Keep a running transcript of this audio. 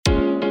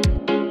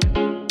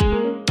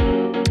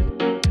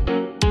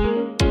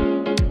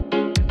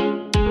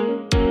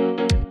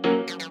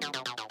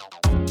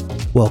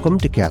Welcome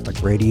to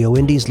Catholic Radio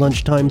Indy's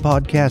Lunchtime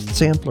Podcast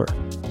Sampler.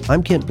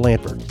 I'm Kent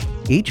Blanford.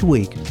 Each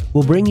week,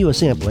 we'll bring you a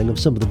sampling of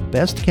some of the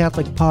best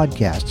Catholic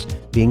podcasts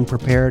being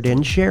prepared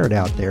and shared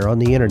out there on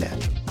the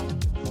internet.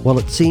 Well,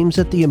 it seems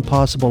that the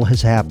impossible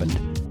has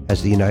happened,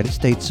 as the United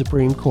States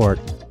Supreme Court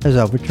has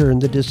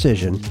overturned the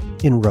decision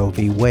in Roe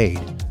v. Wade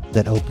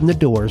that opened the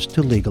doors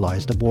to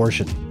legalized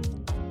abortion.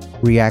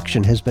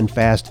 Reaction has been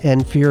fast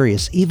and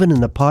furious, even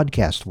in the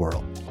podcast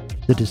world.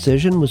 The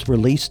decision was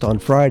released on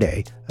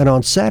Friday, and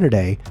on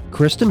Saturday,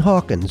 Kristen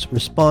Hawkins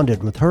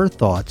responded with her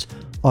thoughts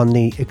on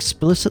the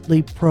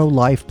Explicitly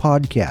Pro-Life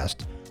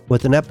podcast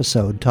with an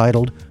episode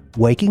titled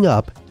Waking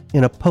Up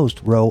in a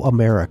Post-Roe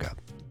America.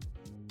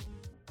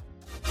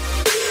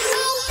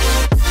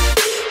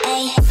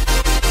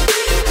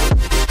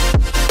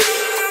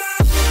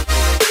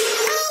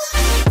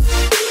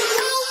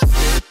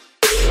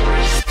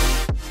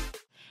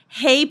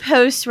 Hey,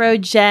 Post-Roe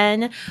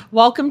Jen.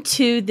 Welcome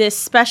to this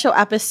special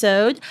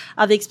episode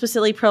of the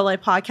Explicitly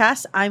Pro-Life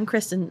podcast. I'm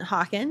Kristen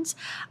Hawkins.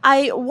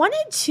 I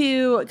wanted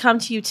to come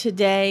to you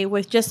today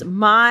with just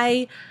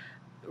my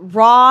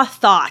raw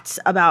thoughts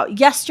about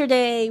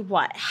yesterday,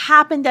 what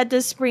happened at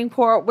the Supreme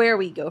Court, where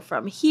we go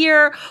from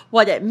here,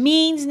 what it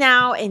means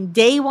now in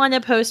day one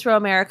of Post-Roe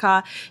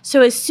America.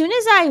 So as soon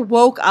as I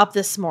woke up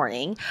this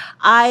morning,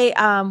 I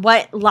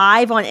went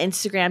live on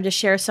Instagram to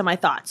share some of my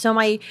thoughts. So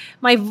my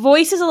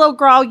voice is a little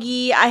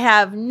groggy. I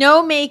have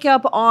no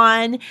makeup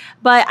on,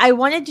 but I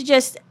wanted to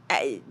just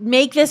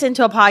make this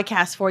into a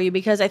podcast for you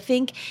because I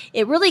think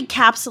it really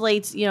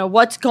encapsulates,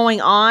 what's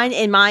going on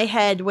in my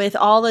head with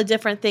all the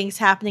different things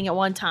happening at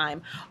one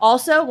time.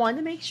 Also, wanted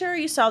to make sure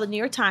you saw the New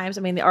York Times.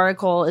 I mean, the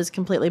article is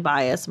completely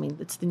biased. I mean,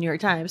 it's the New York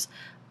Times.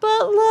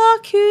 But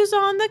look who's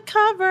on the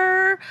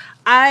cover.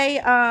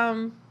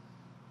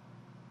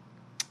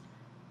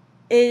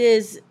 It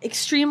is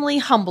extremely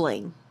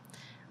humbling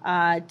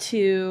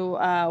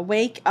to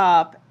wake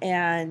up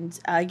and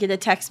get a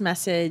text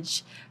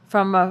message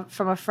from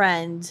a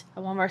friend,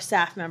 one of our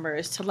staff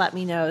members, to let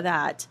me know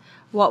that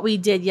what we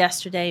did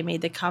yesterday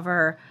made the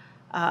cover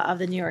of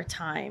the New York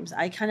Times.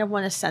 I kind of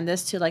want to send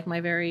this to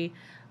my very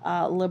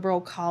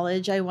liberal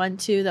college I went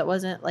to that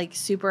wasn't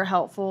super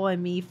helpful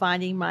in me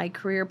finding my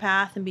career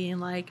path and being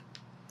like,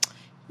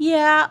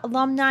 yeah,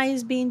 alumni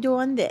is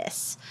doing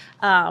this.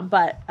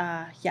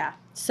 Yeah.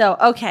 So,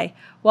 okay.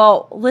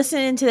 Well,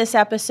 listen to this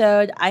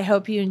episode. I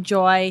hope you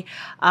enjoy.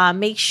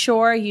 Make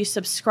sure you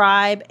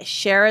subscribe,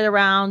 share it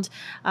around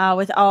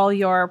with all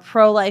your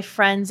pro-life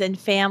friends and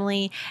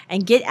family,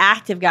 and get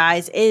active,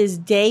 guys. It is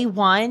day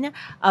one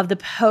of the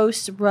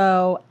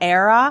post-Roe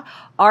era.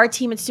 Our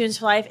team at Students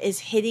for Life is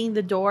hitting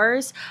the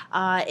doors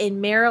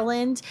in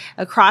Maryland,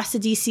 across the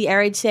D.C.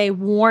 area today,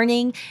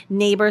 warning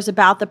neighbors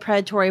about the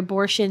predatory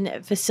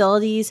abortion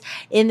facilities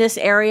in this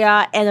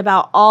area and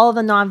about all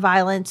the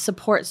nonviolent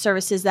support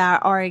services that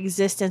are in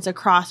existence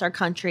across our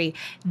country.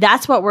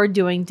 That's what we're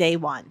doing day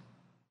one.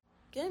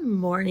 Good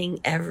morning,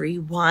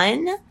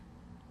 everyone.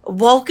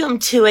 Welcome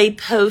to a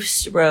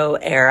post-Roe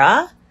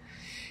era.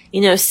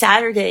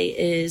 Saturday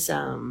is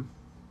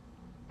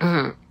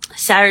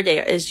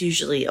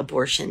usually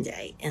abortion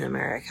day in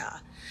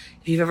America.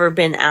 If you've ever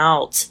been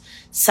out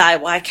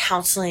sidewalk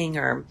counseling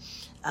or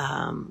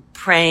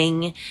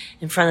praying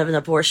in front of an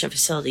abortion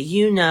facility,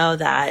 you know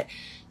that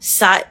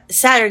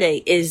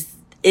Saturday is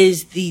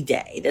the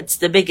day. That's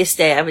the biggest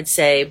day, I would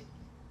say,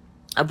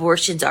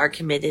 abortions are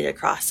committed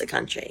across the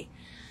country.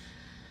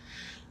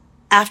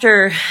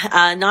 After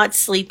not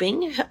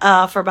sleeping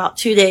for about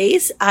 2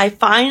 days, I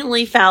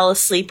finally fell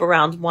asleep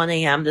around 1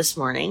 a.m. this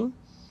morning.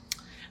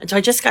 And so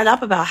I just got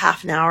up about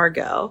half an hour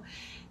ago.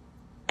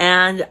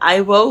 And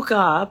I woke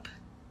up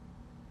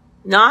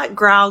not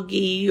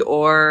groggy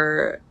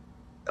or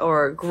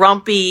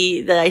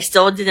grumpy that I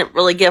still didn't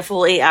really get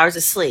full 8 hours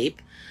of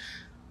sleep.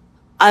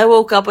 I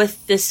woke up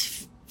with this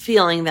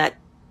feeling that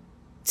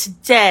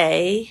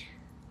today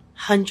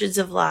hundreds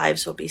of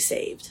lives will be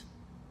saved.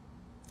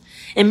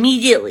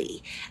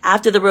 Immediately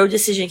after the Roe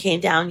decision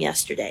came down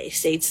yesterday,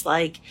 states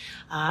like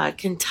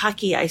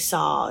Kentucky, I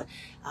saw,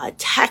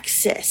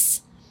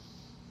 Texas,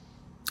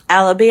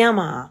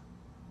 Alabama,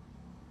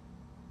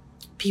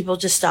 people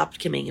just stopped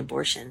committing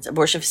abortions.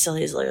 Abortion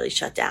facilities literally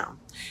shut down.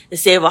 The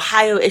state of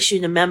Ohio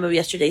issued a memo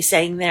yesterday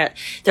saying that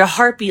their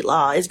heartbeat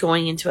law is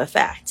going into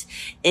effect.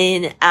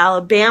 In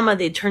Alabama,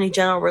 the Attorney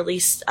General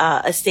released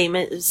a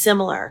statement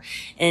similar.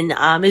 In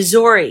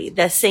Missouri,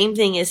 the same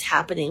thing is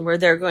happening where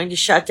they're going to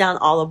shut down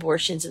all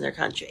abortions in their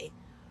country.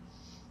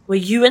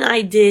 What you and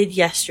I did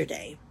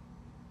yesterday,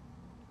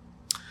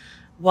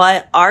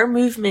 what our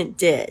movement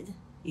did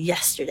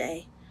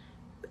yesterday,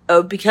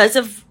 because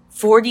of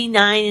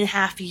 49 and a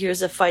half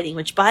years of fighting,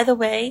 which, by the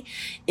way,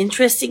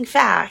 interesting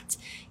fact,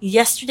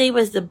 yesterday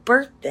was the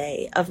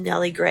birthday of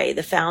Nellie Gray,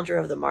 the founder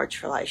of the March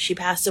for Life. She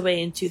passed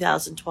away in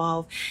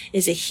 2012,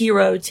 is a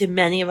hero to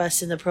many of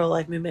us in the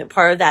pro-life movement,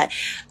 part of that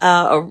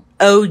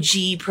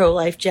OG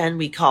pro-life gen,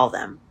 we call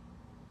them.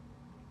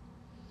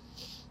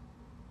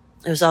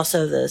 It was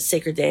also the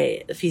sacred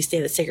day, the feast day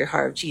of the Sacred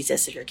Heart of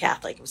Jesus. If you're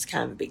Catholic, it was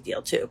kind of a big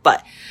deal too.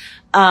 But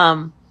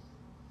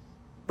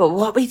But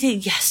what we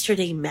did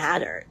yesterday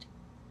mattered.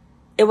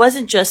 It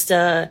wasn't just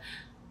a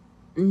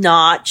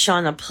notch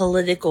on a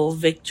political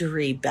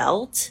victory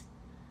belt.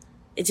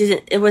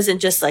 It wasn't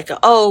just like,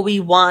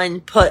 we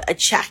won, put a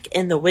check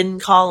in the win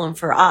column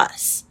for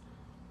us.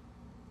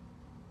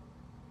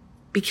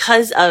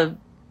 Because of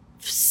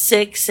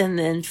 6 and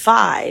then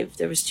 5,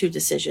 there was 2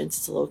 decisions.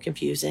 It's a little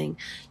confusing.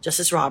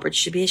 Justice Roberts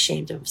should be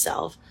ashamed of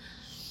himself.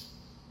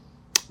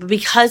 But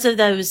because of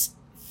those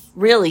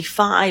really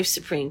 5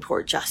 Supreme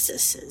Court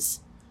justices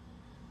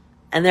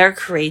and their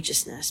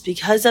courageousness,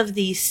 because of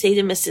the state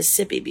of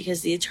Mississippi,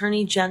 because the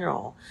Attorney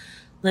General,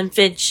 Lynn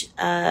Fitch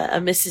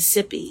of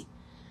Mississippi,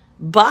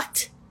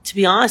 bucked, to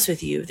be honest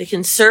with you, the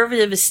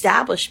conservative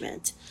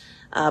establishment,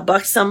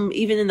 bucked some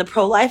even in the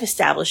pro-life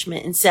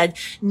establishment and said,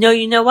 no,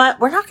 you know what?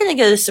 We're not going to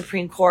go to the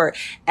Supreme Court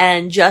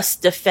and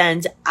just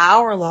defend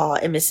our law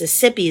in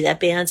Mississippi that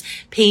bans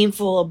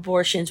painful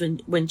abortions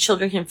when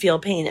children can feel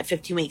pain at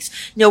 15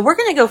 weeks. No, we're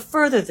going to go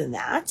further than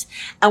that.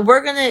 And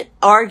we're going to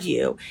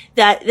argue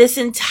that this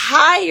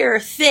entire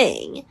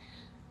thing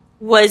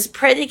was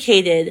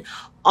predicated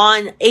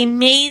on a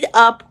made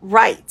up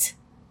right,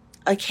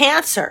 a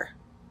cancer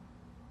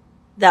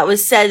that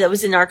was said that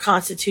was in our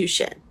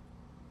Constitution,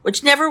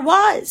 which never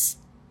was.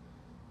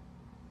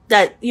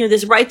 That,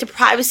 this right to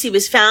privacy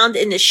was found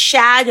in the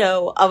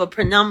shadow of a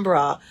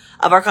penumbra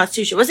of our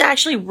Constitution. It wasn't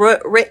actually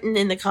written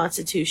in the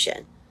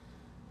Constitution.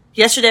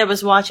 Yesterday I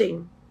was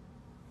watching,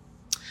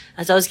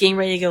 as I was getting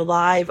ready to go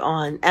live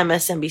on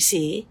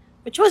MSNBC,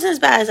 which wasn't as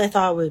bad as I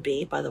thought it would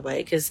be, by the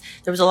way, because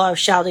there was a lot of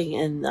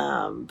shouting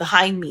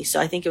behind me. So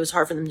I think it was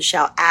hard for them to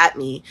shout at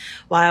me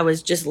while I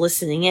was just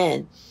listening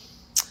in.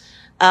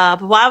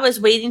 But while I was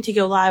waiting to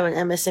go live on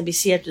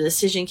MSNBC after the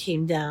decision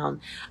came down,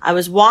 I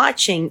was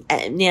watching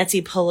Speaker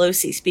Nancy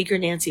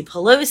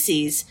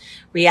Pelosi's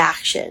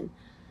reaction.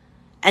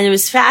 And it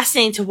was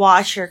fascinating to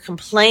watch her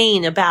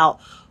complain about,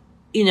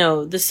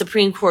 the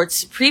Supreme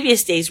Court's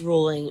previous day's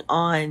ruling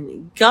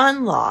on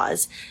gun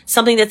laws,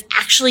 something that's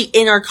actually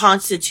in our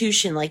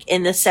Constitution, like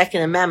in the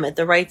Second Amendment,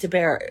 the right to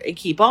bear and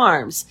keep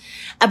arms.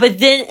 But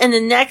then in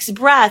the next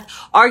breath,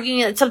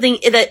 arguing that something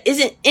that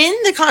isn't in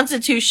the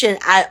Constitution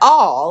at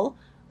all,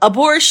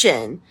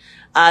 abortion,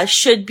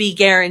 should be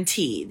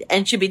guaranteed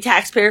and should be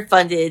taxpayer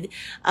funded,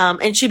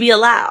 and should be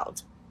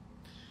allowed.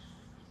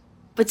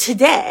 But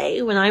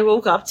today, when I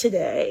woke up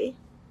today,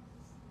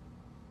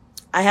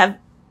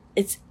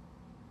 it's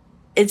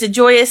a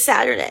joyous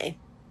Saturday.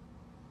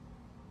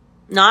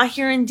 Not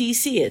here in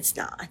DC, it's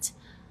not.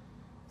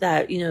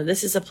 That,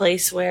 this is a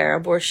place where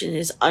abortion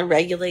is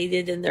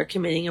unregulated and they're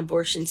committing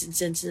abortions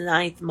since the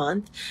 9th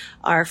month.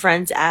 Our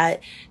friends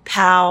at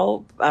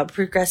PAO,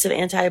 Progressive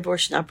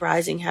Anti-Abortion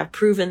Uprising, have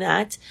proven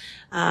that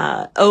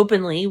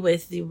openly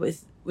with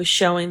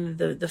showing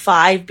the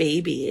 5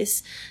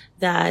 babies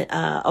that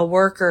a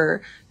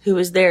worker who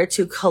was there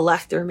to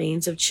collect the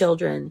remains of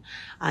children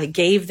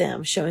gave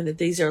them, showing that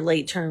these are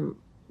late-term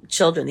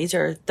children. These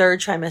are 3rd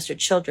trimester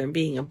children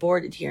being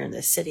aborted here in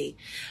this city.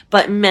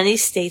 But in many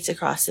states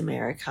across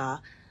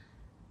America,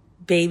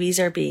 babies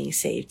are being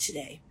saved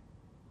today.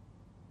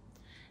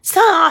 It's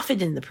not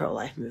often in the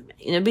pro-life movement.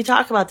 We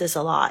talk about this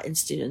a lot in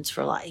Students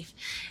for Life.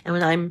 And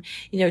when I'm,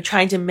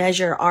 trying to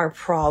measure our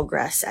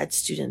progress at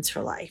Students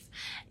for Life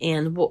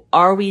and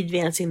are we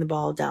advancing the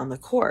ball down the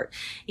court?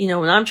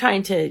 When I'm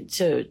trying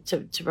to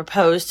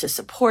propose to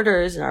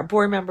supporters and our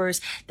board members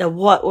that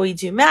what we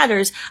do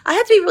matters, I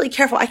have to be really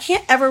careful. I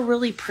can't ever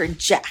really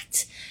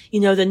project,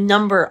 the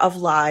number of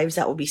lives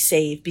that will be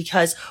saved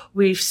because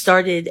we've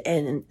started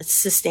and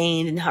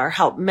sustained and are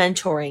helped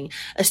mentoring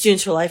a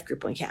Students for Life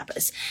group on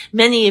campus.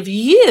 Many of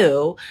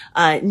you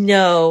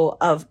know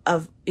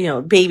of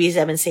babies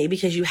that have been saved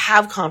because you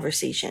have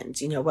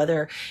conversations,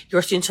 whether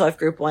your Students for Life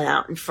group went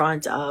out in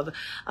front of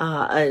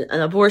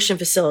an abortion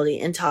facility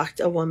and talked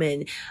to a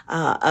woman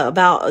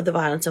about the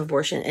violence of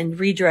abortion and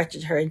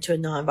redirected her into a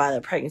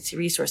nonviolent pregnancy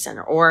resource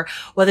center, or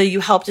whether you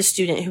helped a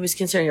student who was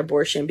considering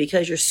abortion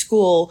because your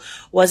school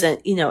wasn't,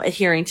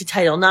 adhering to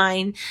Title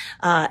IX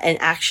and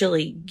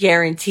actually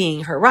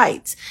guaranteeing her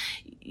rights.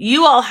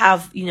 You all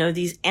have,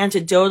 these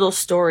anecdotal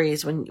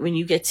stories when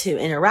you get to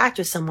interact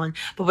with someone.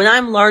 But when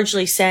I'm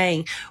largely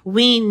saying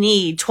we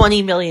need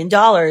 $20 million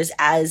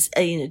as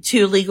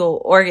 2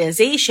 legal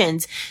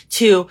organizations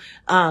to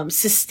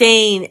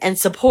sustain and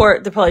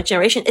support the pro-life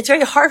generation, it's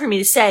very hard for me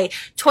to say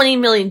 $20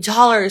 million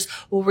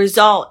will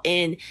result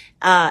in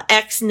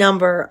X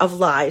number of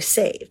lives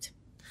saved.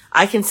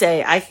 I can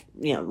say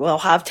we'll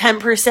have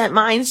 10%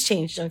 minds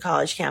changed on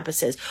college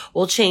campuses.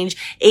 We'll change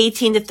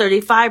 18 to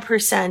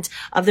 35%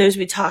 of those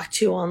we talk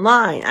to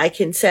online. I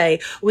can say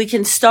we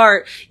can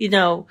start,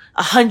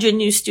 100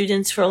 new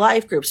Students for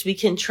Life groups. We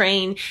can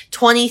train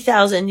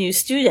 20,000 new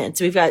students.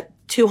 We've got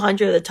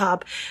 200 of the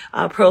top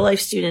pro-life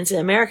students in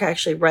America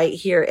actually right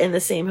here in the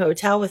same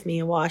hotel with me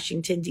in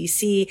Washington,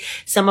 D.C.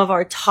 Some of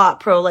our top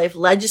pro-life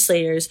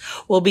legislators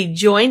will be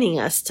joining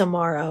us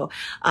tomorrow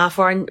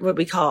for what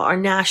we call our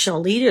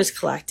National Leaders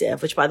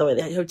Collective, which, by the way,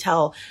 the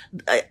hotel,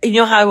 you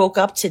know how I woke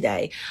up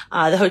today?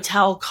 The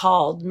hotel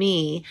called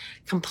me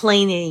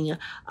complaining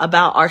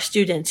about our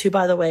students, who,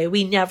 by the way,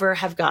 we never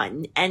have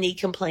gotten any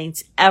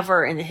complaints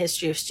ever in the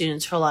history of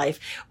Students for Life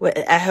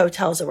at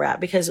hotels that we're at,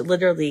 because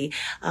literally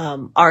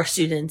our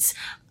students,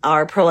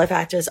 our pro-life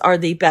activists, are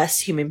the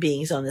best human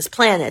beings on this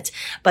planet.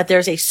 But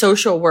there's a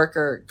social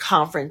worker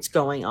conference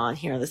going on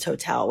here in this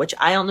hotel, which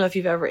I don't know if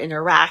you've ever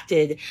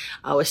interacted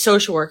with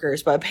social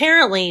workers, but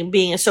apparently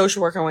being a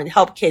social worker when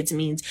help kids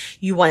means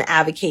you want to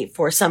advocate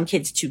for some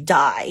kids to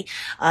die.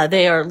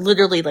 They are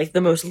literally like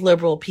the most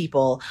liberal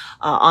people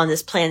on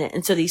this planet.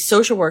 And so these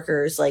social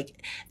workers,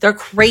 like, they're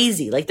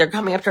crazy. Like, they're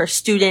coming up to our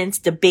students,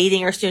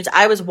 debating our students.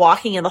 I was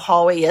walking in the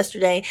hallway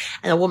yesterday,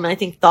 and a woman, I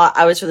think, thought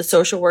I was for the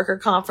social worker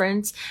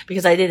conference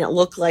because I didn't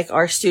look like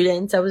our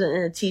students. I wasn't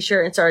in a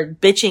t-shirt, and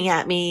started bitching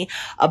at me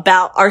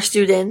about our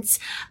students.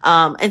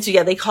 And so,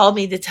 yeah, they called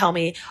me to tell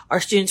me our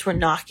students were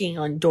knocking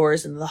on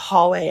doors in the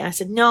hallway. And I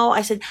said, no,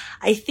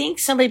 I think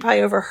somebody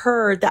probably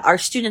overheard that our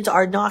students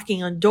are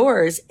knocking on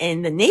doors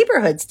in the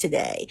neighborhoods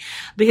today,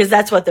 because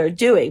that's what they're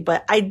doing.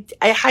 But I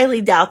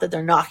highly doubt that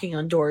they're knocking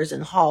on doors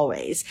in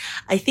hallways.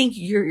 I think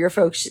your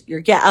folks,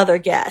 your other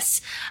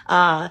guests,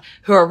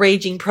 who are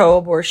raging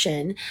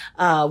pro-abortion,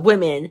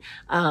 women,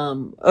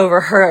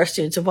 overheard our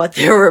students of what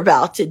they were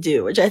about to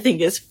do, which I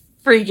think is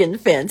freaking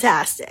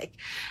fantastic.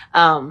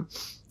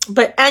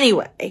 But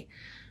anyway,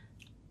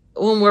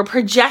 when we're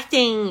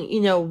projecting,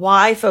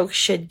 why folks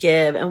should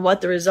give and what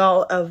the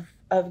result of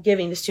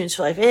giving to Students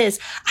for Life is,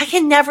 I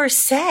can never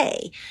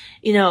say,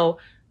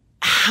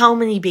 how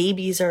many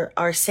babies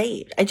are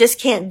saved. I just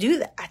can't do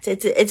that.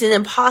 It's an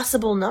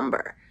impossible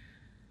number.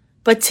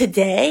 But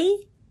today,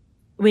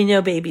 we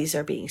know babies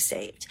are being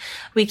saved.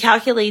 We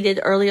calculated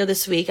earlier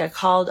this week, I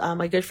called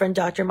my good friend,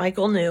 Dr.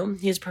 Michael New.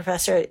 He's a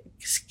professor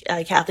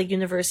at Catholic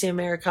University of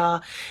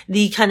America,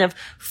 the kind of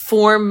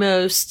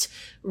foremost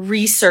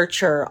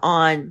researcher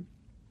on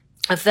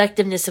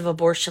effectiveness of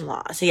abortion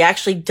laws. He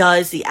actually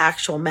does the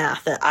actual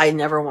math that I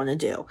never want to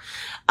do.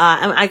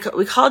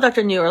 We called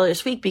Dr. New earlier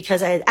this week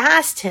because I had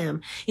asked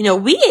him,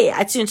 we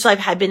at Students for Life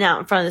had been out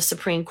in front of the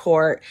Supreme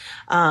Court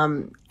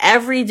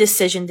every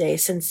decision day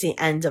since the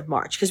end of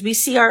March, because we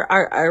see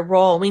our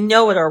role, we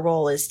know what our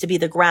role is, to be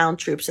the ground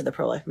troops of the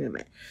pro-life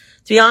movement.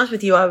 To be honest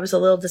with you, I was a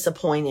little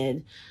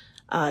disappointed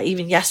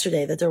even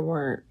yesterday that there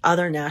weren't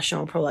other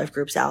national pro-life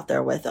groups out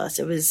there with us.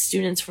 It was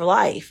Students for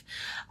Life.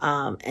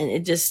 And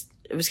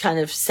it was kind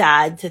of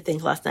sad to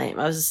think last night.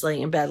 I was just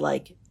laying in bed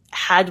like,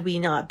 had we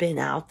not been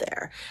out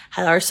there,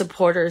 had our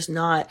supporters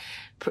not,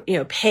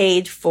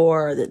 paid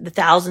for the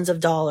thousands of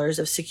dollars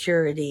of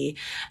security,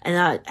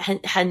 and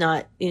had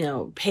not,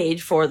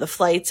 paid for the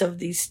flights of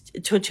these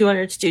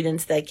 200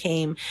 students that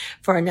came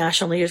for our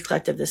National Leaders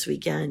Collective this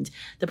weekend,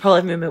 the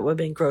pro-life movement would have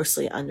been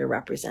grossly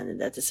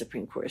underrepresented at the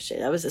Supreme Court today.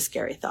 That was a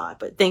scary thought,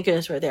 but thank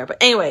goodness we're there. But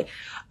anyway,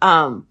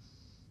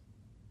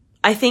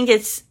 I think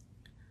it's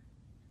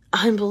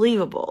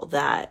unbelievable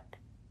that,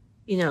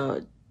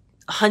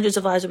 hundreds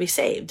of lives will be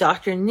saved.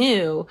 Dr.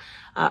 New,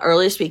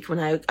 earlier this week when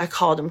I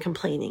called him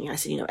complaining, I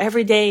said,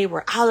 every day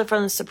we're out in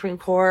front of the Supreme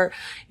Court,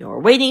 we're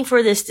waiting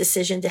for this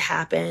decision to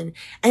happen,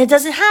 and it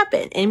doesn't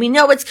happen. And we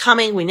know it's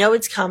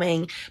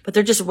coming, but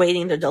they're just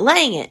waiting, they're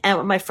delaying it.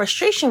 And my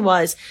frustration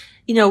was,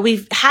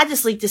 we've had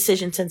this leaked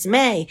decision since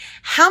May.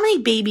 How many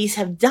babies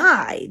have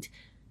died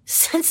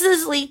since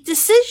this leaked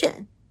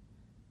decision?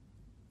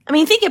 I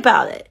mean, think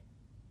about it.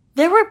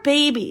 There were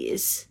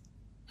babies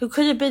who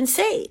could have been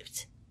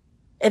saved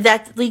if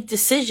that leaked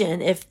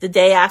decision, if the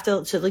day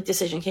after the leaked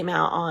decision came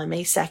out on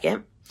May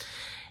 2nd,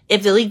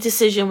 if the leaked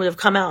decision would have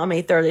come out on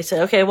May 3rd, they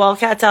said, okay, well,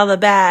 cat's out of the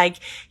bag,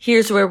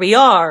 here's where we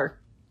are,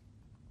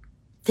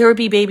 there would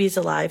be babies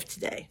alive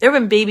today. There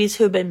have been babies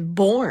who have been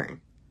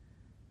born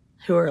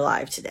who are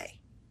alive today.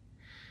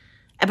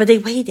 But they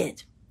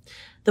waited.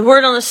 The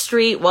word on the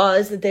street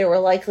was that they were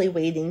likely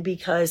waiting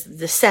because the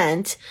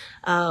dissent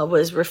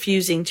was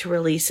refusing to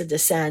release a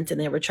dissent,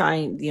 and they were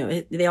trying,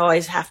 they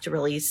always have to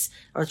release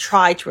or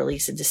try to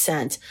release a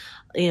dissent,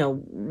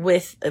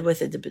 with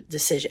a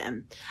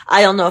decision.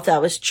 I don't know if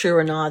that was true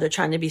or not. They're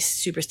trying to be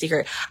super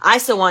secret. I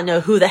still want to know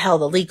who the hell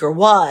the leaker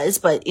was,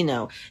 but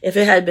if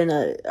it had been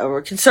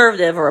a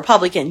conservative or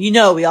Republican,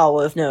 we all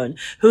would have known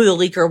who the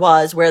leaker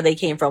was, where they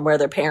came from, where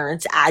their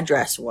parents'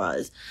 address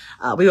was.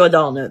 We would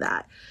all know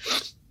that.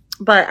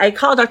 But I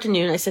called Dr.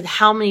 New and I said,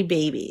 how many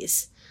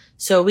babies?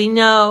 So we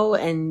know,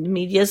 and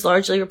media is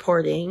largely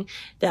reporting,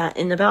 that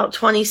in about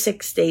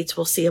 26 states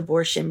we'll see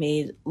abortion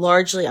made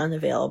largely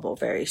unavailable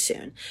very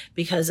soon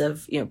because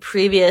of,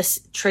 previous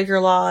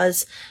trigger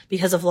laws,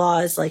 because of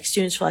laws like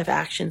Students for Life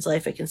Action's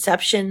Life at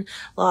Conception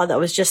law that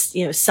was just,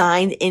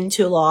 signed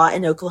into law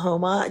in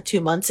Oklahoma 2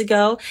 months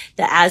ago,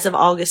 that as of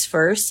August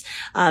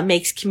 1st,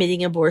 makes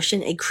committing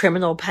abortion a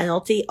criminal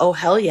penalty. Oh,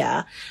 hell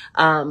yeah.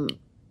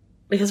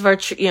 because of our,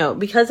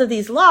 because of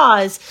these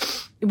laws,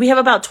 we have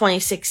about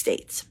 26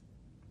 states.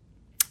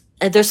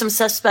 And there's some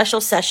special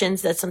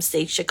sessions that some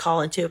states should call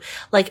into.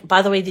 Like,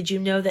 by the way, did you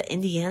know that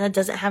Indiana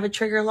doesn't have a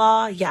trigger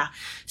law? Yeah.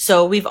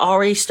 So we've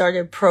already started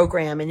a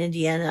program in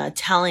Indiana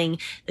telling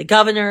the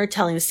governor,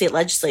 telling the state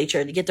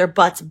legislature to get their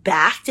butts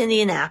back to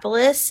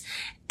Indianapolis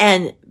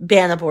and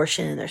ban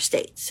abortion in their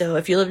state. So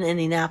if you live in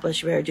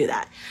Indianapolis, you better do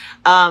that.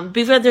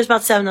 Because there's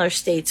about 7 other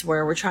states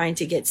where we're trying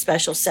to get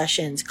special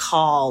sessions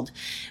called,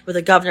 where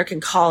the governor can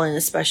call in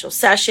a special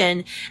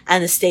session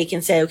and the state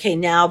can say, okay,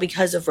 now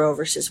because of Roe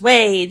versus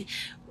Wade,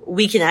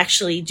 we can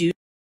actually do,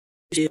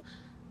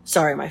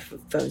 sorry, my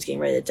phone's getting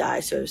ready to die,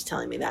 so it was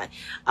telling me that.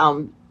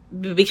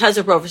 Because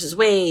of Roe versus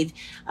Wade,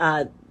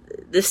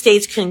 the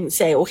states can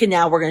say, okay,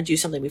 now we're going to do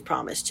something we've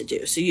promised to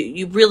do. So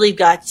you really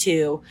got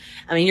to,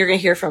 you're going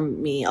to hear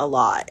from me a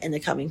lot in the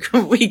coming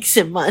weeks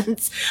and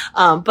months.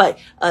 But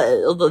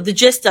the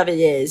gist of it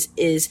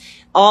is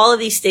all of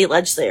these state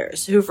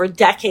legislators who for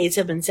decades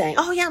have been saying,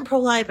 oh yeah, I'm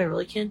pro-life. I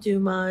really can't do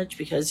much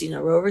because,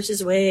 Roe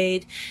versus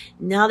Wade.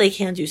 Now they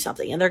can do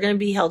something and they're going to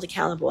be held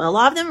accountable. And a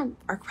lot of them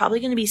are probably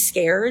going to be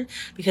scared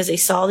because they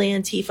saw the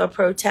Antifa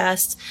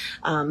protests.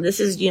 This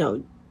is,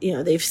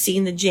 they've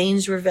seen the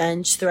Jane's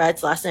Revenge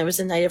threats. Last night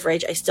was a night of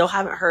rage. I still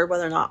haven't heard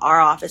whether or not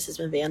our office has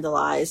been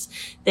vandalized.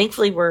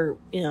 Thankfully, we're,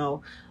 a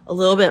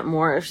little bit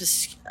more of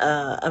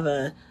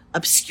a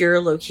obscure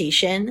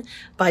location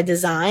by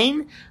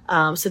design.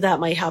 So that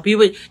might help. You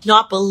would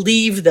not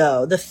believe,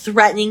 though, the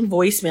threatening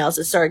voicemails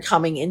that started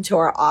coming into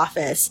our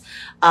office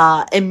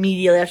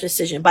immediately after the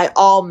decision by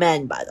all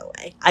men, by the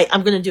way.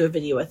 I'm going to do a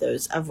video with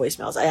those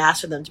voicemails. I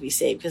asked for them to be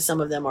saved because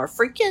some of them are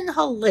freaking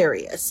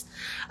hilarious.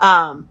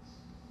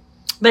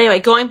 But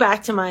anyway, going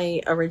back to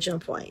my original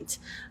point,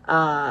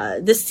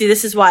 this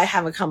is why I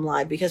haven't come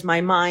live, because my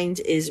mind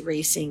is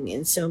racing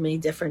in so many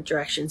different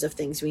directions of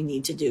things we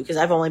need to do, because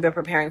I've only been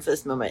preparing for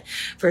this moment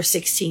for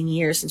 16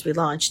 years since we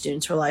launched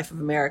Students for Life of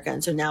America.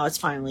 And so now it's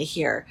finally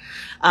here.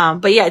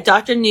 But yeah,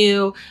 Dr.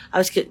 knew, I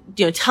was,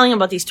 telling him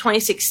about these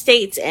 26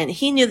 states, and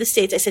he knew the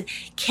states. I said,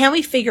 can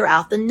we figure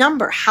out the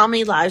number? How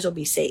many lives will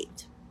be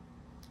saved?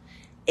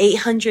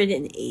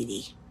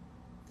 880.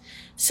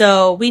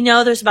 So we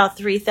know there's about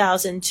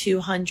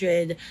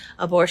 3,200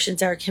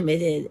 abortions that are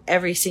committed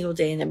every single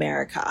day in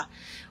America.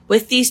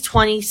 With these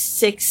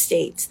 26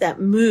 states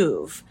that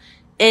move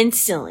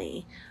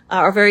instantly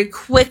or very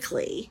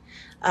quickly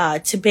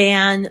to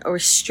ban or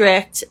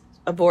restrict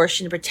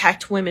abortion, to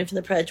protect women from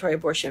the predatory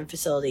abortion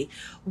facility,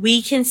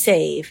 we can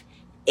save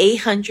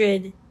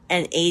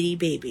 880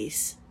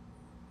 babies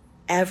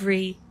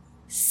every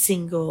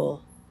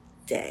single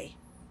day.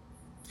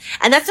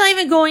 And that's not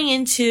even going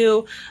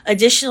into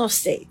additional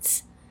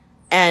states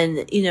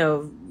and,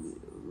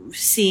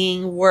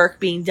 seeing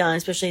work being done,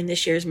 especially in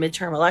this year's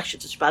midterm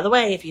elections, which, by the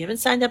way, if you haven't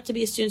signed up to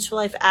be a Students for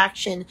Life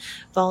Action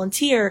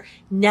volunteer,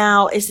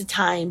 now is the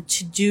time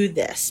to do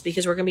this,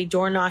 because we're going to be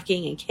door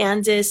knocking in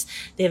Kansas.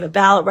 They have a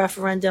ballot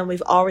referendum.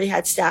 We've already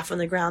had staff on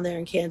the ground there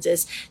in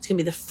Kansas. It's going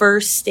to be the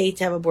first state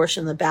to have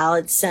abortion on the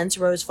ballot since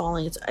Roe's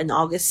falling. It's on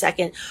August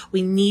 2nd.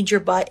 We need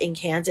your butt in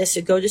Kansas.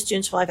 So go to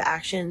Students for Life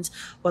Action's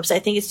website. I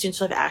think it's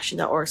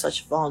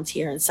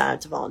studentsforlifeaction.org/volunteer and sign up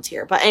to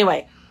volunteer. But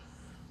anyway,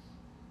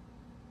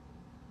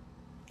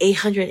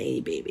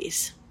 880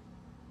 babies.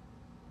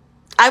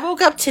 I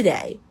woke up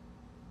today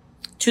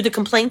to the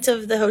complaints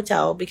of the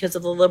hotel because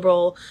of the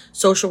liberal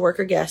social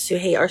worker guests who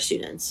hate our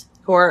students,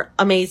 who are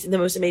amazing, the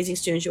most amazing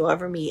students you'll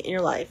ever meet in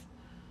your life,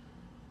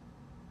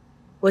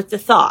 with the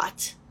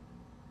thought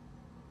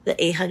that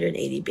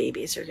 880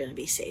 babies are going to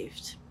be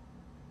saved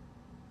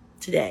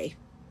today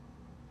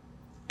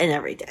and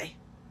every day.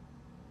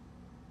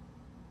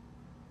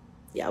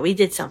 Yeah, we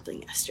did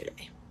something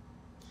yesterday.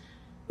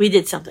 We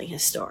did something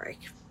historic.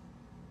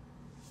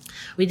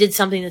 We did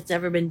something that's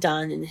never been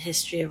done in the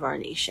history of our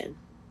nation.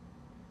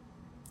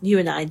 You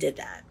and I did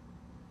that.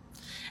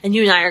 And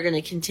you and I are going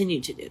to continue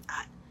to do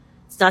that.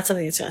 It's not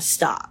something that's going to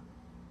stop.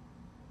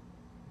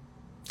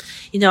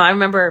 I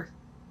remember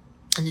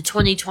in the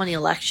 2020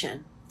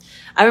 election,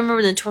 I remember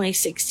in the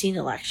 2016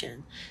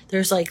 election,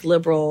 there's like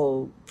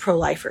liberal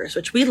pro-lifers,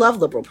 which we love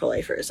liberal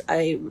pro-lifers.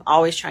 I'm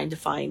always trying to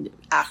find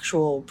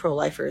actual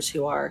pro-lifers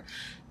who are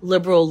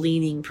liberal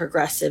leaning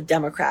progressive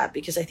Democrat,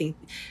 because I think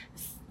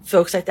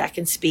folks like that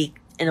can speak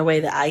in a way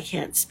that I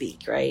can't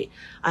speak, right?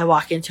 I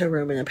walk into a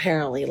room and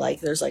apparently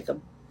there's like a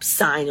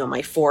sign on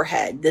my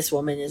forehead. This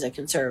woman is a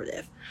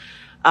conservative.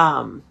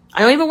 I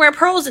don't even wear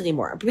pearls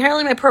anymore.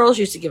 Apparently my pearls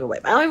used to give away,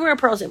 but I don't even wear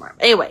pearls anymore.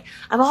 Anyway,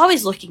 I'm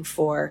always looking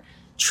for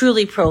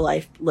truly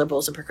pro-life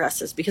liberals and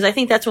progressives, because I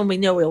think that's when we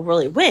know we'll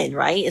really win,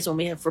 right? Is when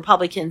we have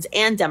Republicans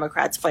and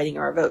Democrats fighting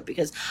our vote,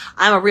 because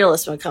I'm a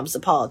realist when it comes to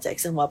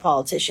politics and what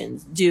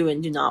politicians do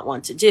and do not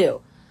want to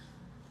do.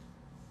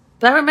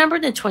 But I remember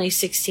in the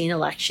 2016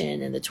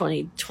 election and the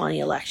 2020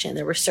 election,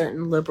 there were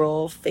certain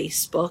liberal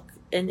Facebook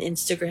and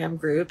Instagram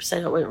groups,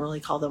 I wouldn't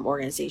really call them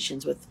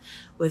organizations with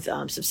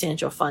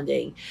substantial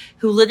funding,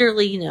 who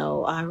literally,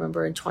 I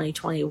remember in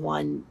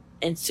 2021,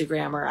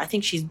 Instagrammer, I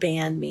think she's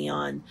banned me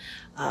on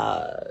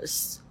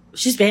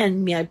she's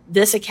banned me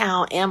this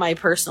account and my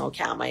personal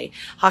account, my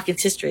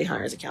Hawkins History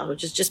Hunters account,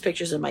 which is just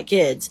pictures of my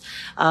kids.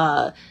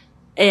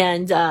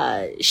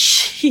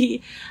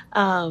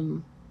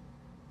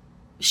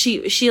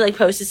 She like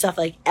posted stuff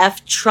like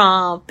F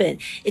Trump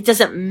and it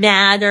doesn't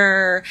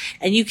matter.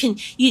 And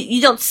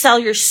you don't sell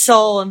your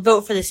soul and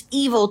vote for this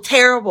evil,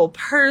 terrible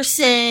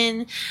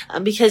person,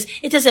 because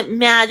it doesn't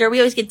matter. We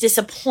always get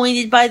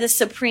disappointed by the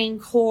Supreme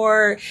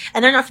Court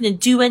and they're not going to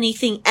do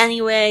anything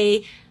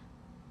anyway.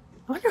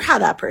 I wonder how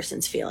that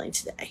person's feeling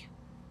today.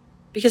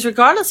 Because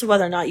regardless of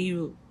whether or not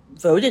you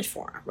voted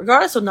for him,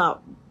 regardless of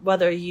not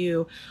whether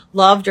you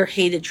loved or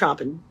hated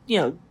Trump, and,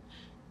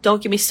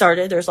 don't get me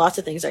started. There's lots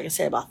of things I can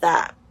say about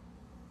that.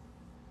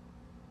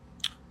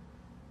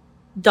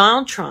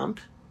 Donald Trump,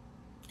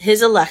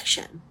 his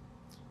election,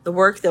 the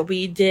work that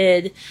we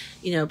did,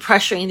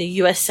 pressuring the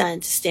U.S.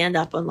 Senate to stand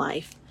up on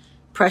life,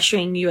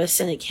 pressuring U.S.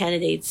 Senate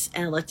candidates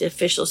and elected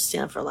officials to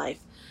stand for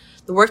life,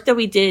 the work that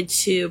we did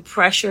to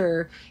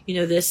pressure,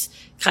 this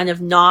kind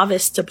of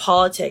novice to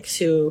politics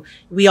who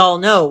we all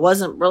know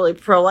wasn't really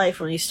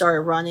pro-life when he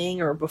started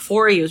running or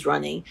before he was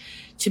running,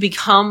 to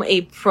become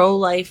a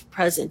pro-life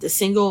president, the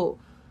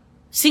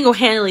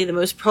single-handedly the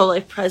most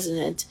pro-life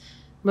president,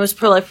 most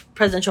pro-life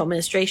presidential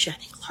administration. I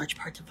think a large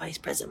part to Vice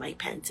President Mike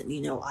Pence, and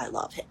I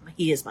love him.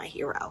 He is my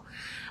hero.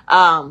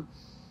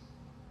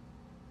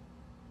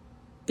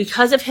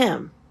 Because of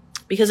him,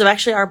 because of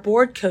actually our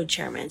board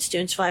co-chairman,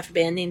 Students for Life, a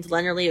man named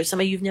Leonard Lee, or some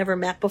of you've never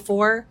met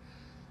before,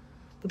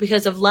 but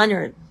because of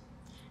Leonard,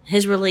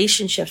 his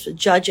relationships with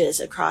judges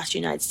across the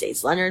United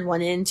States. Leonard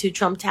went into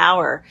Trump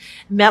Tower,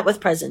 met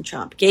with President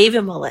Trump, gave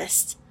him a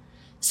list,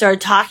 started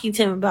talking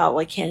to him about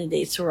what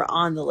candidates were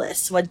on the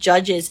list, what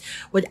judges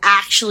would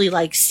actually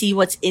see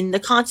what's in the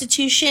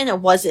Constitution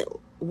and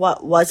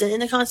what wasn't in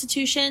the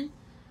Constitution.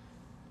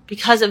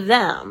 Because of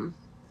them,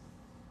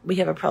 we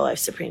have a pro-life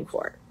Supreme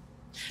Court.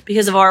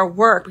 Because of our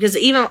work, because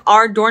even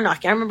our door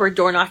knocking. I remember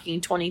door knocking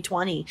in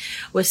 2020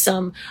 with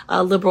some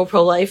liberal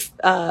pro-life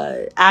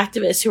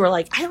activists who were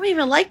like, I don't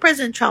even like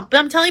President Trump, but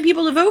I'm telling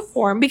people to vote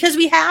for him because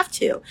we have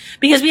to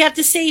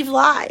save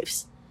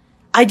lives.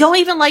 I don't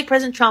even like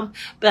President Trump,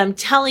 but I'm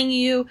telling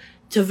you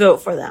to vote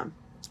for them.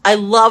 I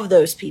love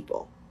those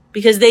people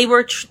because they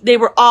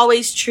were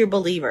always true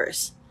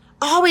believers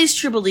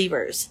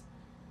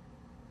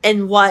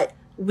in what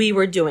we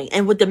were doing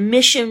and with the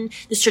mission,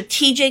 the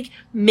strategic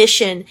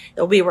mission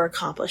that we were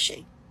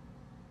accomplishing.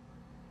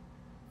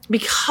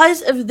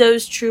 Because of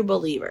those true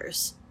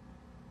believers,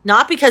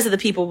 not because of the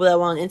people that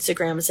went on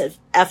Instagram and said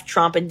F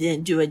Trump and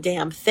didn't do a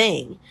damn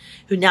thing,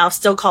 who now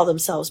still call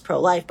themselves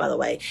pro-life, by the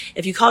way.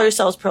 If you call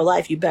yourselves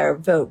pro-life, you better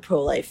vote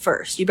pro-life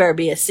first. You better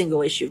be a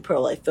single issue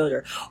pro-life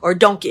voter, or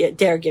don't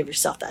dare give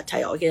yourself that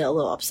title. I get a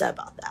little upset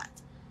about that.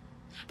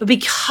 But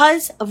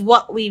because of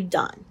what we've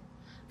done,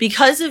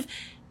 because of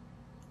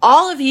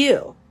all of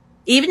you,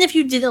 even if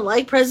you didn't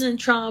like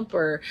President Trump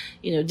or,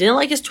 didn't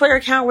like his Twitter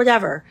account,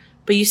 whatever,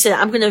 but you said,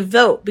 I'm going to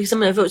vote because I'm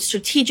going to vote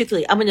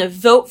strategically. I'm going to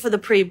vote for the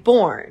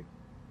preborn.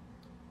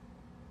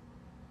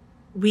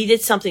 We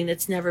did something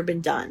that's never been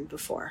done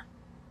before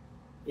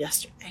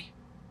yesterday.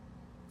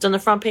 It's on the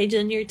front page of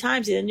the New York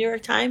Times. The New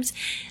York Times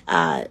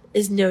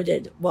is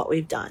noted what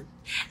we've done.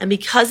 And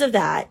because of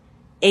that,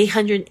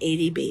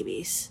 880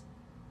 babies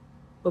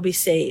will be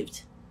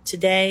saved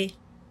today,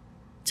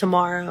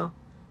 tomorrow,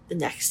 the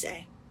next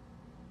day.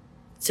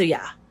 So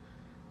yeah,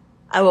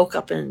 I woke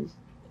up in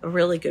a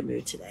really good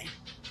mood today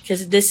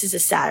because this is a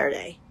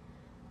Saturday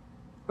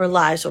where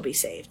lives will be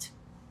saved.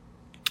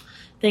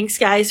 Thanks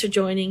guys for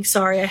joining.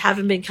 Sorry I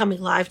haven't been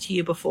coming live to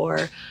you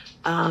before.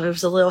 It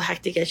was a little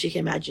hectic, as you can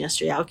imagine,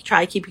 yesterday. I'll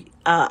try to keep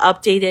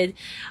updated.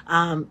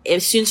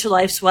 If Students for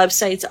Life's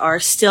websites are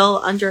still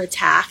under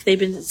attack, they've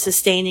been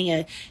sustaining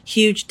a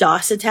huge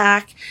DOS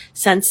attack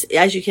since,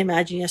 as you can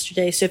imagine,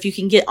 yesterday. So if you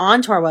can get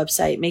onto our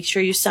website, make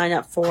sure you sign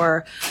up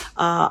for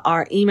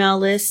our email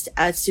list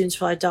at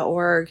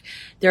studentsforlife.org.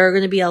 There are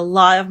going to be a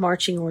lot of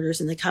marching orders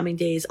in the coming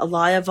days, a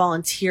lot of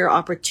volunteer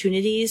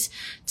opportunities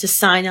to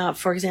sign up.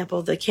 For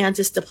example, the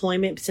Kansas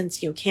deployment, since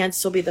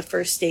Kansas will be the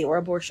first state where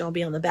abortion will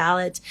be on the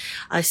ballot.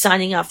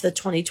 Signing up for the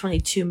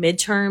 2022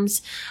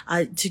 midterms,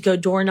 to go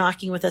door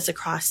knocking with us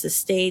across the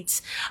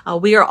states.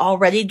 We are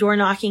already door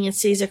knocking in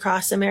cities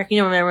across America.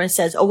 When everyone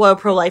says, oh, what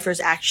do pro-lifers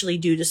actually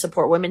do to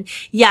support women?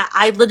 Yeah,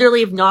 I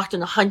literally have knocked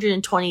on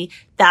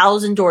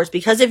 120,000 doors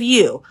because of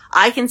you.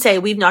 I can say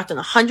we've knocked on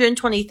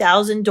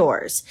 120,000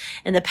 doors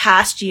in the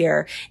past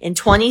year in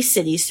 20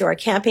 cities through our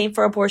campaign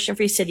for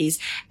abortion-free cities,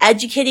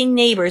 educating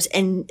neighbors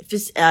and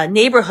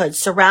neighborhoods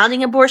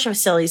surrounding abortion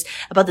facilities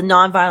about the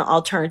nonviolent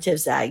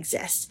alternatives that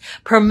exist.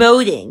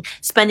 Promoting,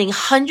 spending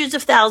hundreds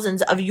of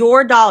thousands of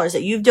your dollars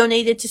that you've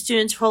donated to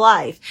Students for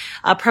Life,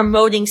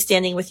 promoting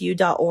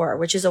standingwithyou.org,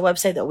 which is a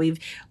website that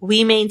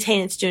we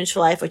maintain at Students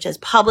for Life, which has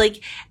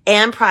public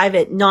and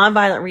private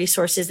nonviolent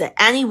resources that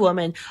any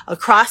woman woman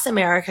across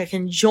America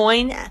can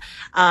join.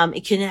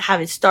 It can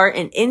have it start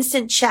an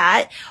instant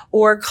chat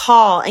or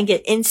call and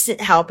get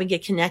instant help and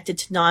get connected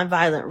to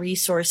nonviolent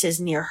resources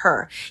near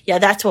her. Yeah,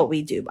 that's what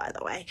we do, by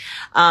the way.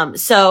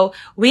 So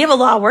we have a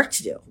lot of work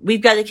to do.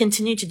 We've got to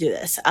continue to do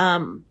this.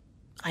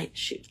 I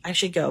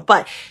should go,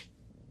 but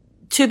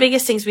two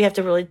biggest things we have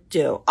to really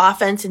do: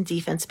 offense and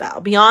defense battle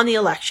beyond the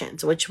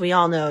elections, which we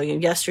all know.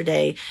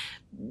 Yesterday,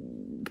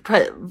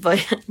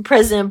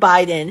 President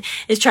Biden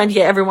is trying to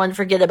get everyone to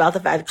forget about the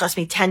fact it cost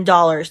me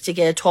 $10 to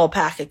get a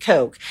 12-pack of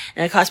Coke,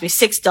 and it cost me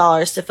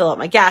 $6 to fill up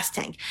my gas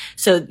tank.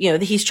 So,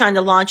 he's trying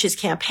to launch his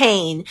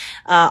campaign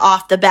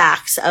off the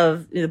backs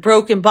of the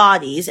broken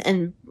bodies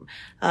and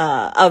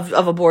of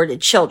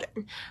aborted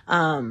children.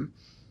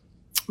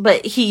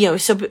 But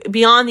so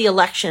beyond the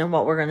election,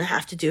 what we're going to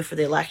have to do for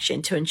the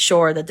election to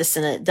ensure that the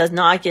Senate does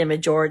not get a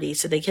majority,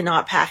 so they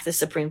cannot pack the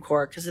Supreme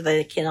Court, because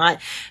they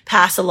cannot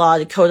pass a law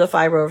to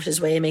codify Roe v.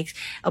 Wade and make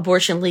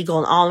abortion legal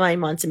in all 9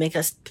 months and make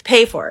us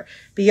pay for it.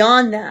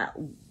 Beyond that,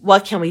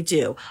 what can we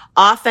do?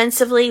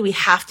 Offensively, we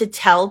have to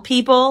tell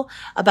people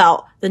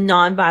about the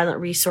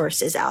nonviolent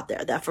resources out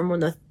there, that from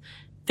the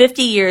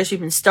 50 years, we've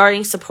been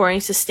supporting,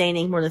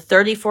 sustaining more than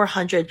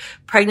 3,400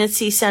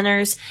 pregnancy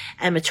centers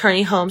and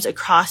maternity homes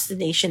across the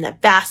nation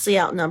that vastly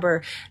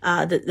outnumber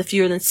the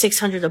fewer than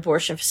 600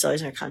 abortion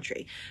facilities in our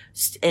country.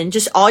 And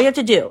just all you have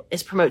to do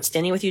is promote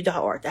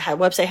standingwithyou.org. That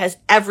website has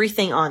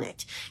everything on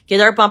it.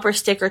 Get our bumper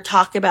sticker,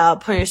 talk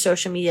about, put on your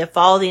social media,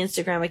 follow the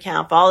Instagram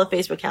account, follow the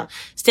Facebook account,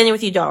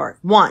 standingwithyou.org.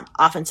 1,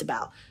 offensive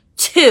battle.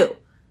 2,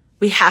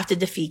 we have to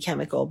defeat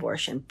chemical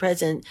abortion.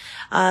 President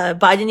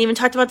Biden even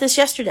talked about this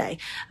yesterday,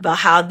 about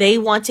how they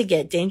want to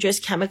get dangerous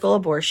chemical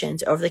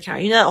abortions over the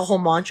counter. That whole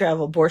mantra of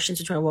abortions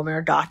between a woman or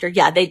a doctor?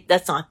 Yeah,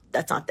 that's not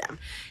them.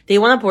 They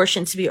want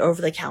abortions to be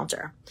over the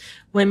counter.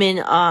 Women,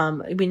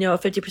 we know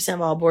 50%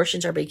 of all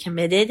abortions are being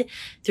committed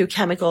through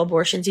chemical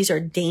abortions. These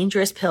are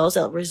dangerous pills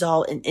that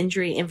result in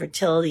injury,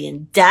 infertility,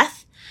 and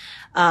death.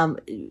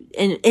 In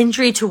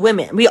injury to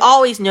women. We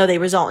always know they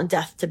result in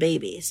death to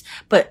babies,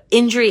 but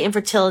injury,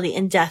 infertility,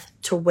 and death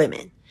to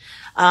women.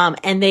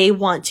 And they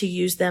want to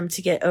use them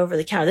to get over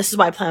the counter. This is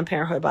why Planned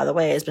Parenthood, by the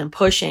way, has been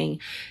pushing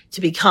to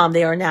become,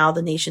 they are now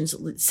the nation's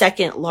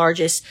second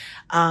largest,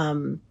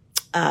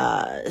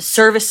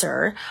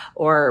 servicer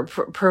or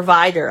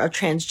provider of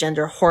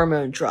transgender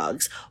hormone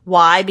drugs.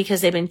 Why? Because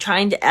they've been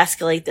trying to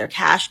escalate their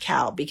cash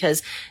cow,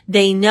 because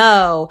they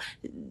know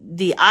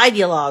the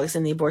ideologues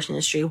in the abortion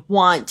industry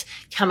want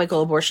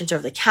chemical abortions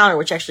over the counter,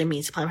 which actually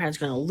means Planned Parenthood is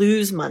going to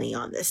lose money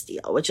on this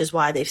deal, which is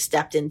why they've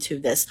stepped into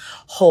this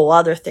whole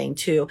other thing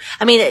too.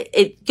 I mean,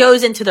 it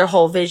goes into their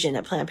whole vision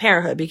at Planned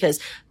Parenthood,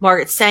 because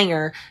Margaret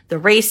Sanger, the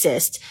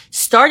racist,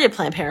 started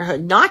Planned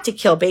Parenthood not to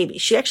kill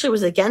babies. She actually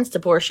was against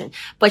abortion,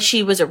 but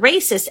she was a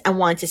racist and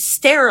wanted to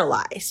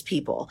sterilize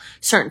people,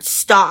 certain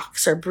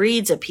stocks or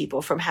breeds of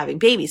people, from having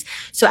babies.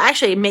 So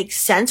actually it makes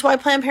sense why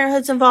Planned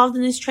Parenthood's involved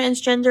in these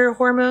transgender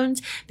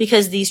hormones,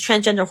 because these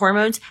transgender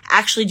hormones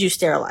actually do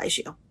sterilize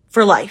you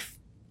for life.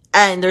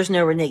 And there's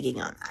no reneging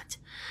on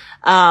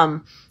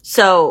that.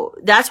 So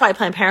that's why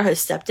Planned Parenthood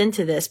stepped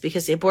into this,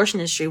 because the abortion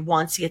industry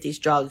wants to get these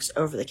drugs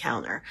over the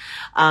counter.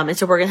 And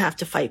so we're going to have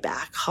to fight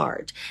back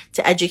hard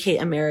to educate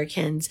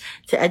Americans,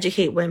 to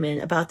educate women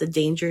about the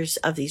dangers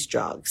of these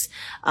drugs.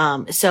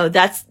 So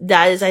that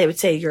is, I would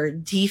say, your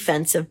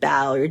defensive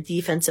battle, your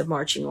defensive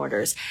marching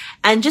orders.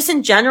 And just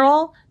in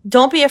general,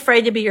 don't be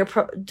afraid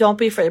don't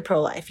be afraid of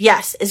pro-life.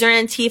 Yes. Is there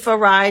an Antifa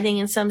rioting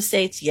in some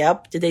states?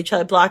 Yep. Did they try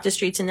to block the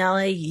streets in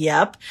LA?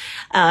 Yep.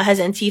 Has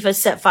Antifa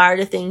set fire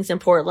to things in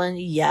Portland?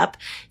 Yep.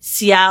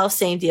 Seattle,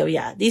 same deal.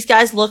 Yeah. These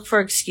guys look for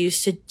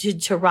excuse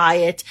to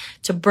riot,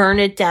 to burn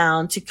it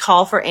down, to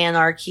call for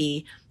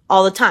anarchy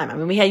all the time. I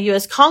mean, we had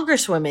U.S.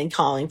 Congresswomen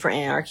calling for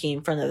anarchy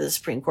in front of the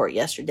Supreme Court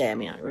yesterday. I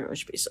mean, I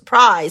should be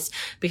surprised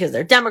because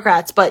they're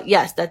Democrats, but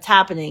yes, that's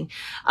happening.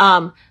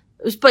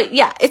 But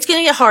yeah, it's going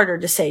to get harder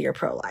to say you're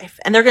pro-life,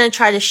 and they're going to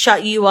try to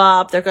shut you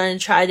up. They're going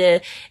to try to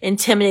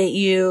intimidate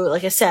you.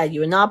 Like I said,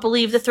 you would not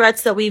believe the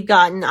threats that we've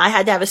gotten. I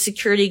had to have a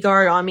security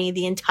guard on me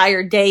the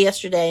entire day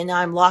yesterday, and now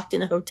I'm locked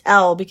in a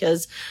hotel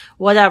because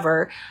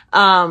whatever.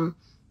 But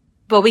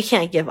we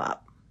can't give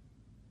up.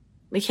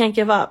 We can't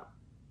give up.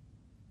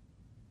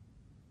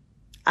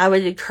 I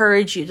would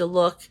encourage you to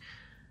look at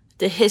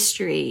the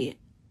history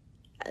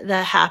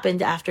that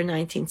happened after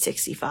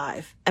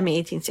 1865.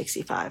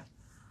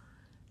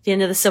 The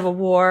end of the Civil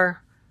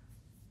War.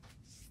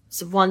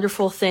 It's a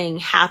wonderful thing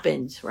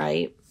happened,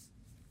 right?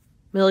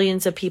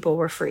 Millions of people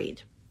were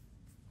freed.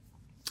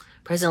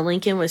 President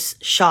Lincoln was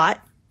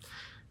shot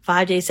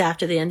 5 days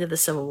after the end of the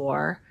Civil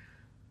War.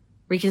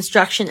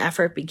 Reconstruction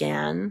effort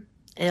began.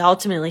 It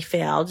ultimately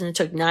failed, and it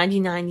took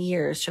 99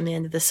 years from the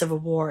end of the Civil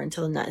War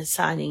until the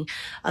signing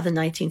of the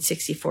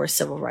 1964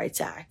 Civil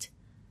Rights Act.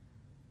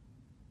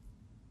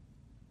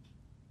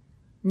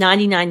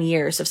 99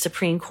 years of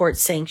Supreme Court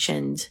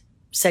sanctioned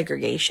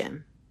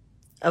segregation,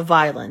 of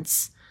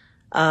violence,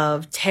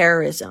 of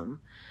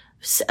terrorism,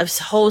 of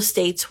whole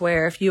states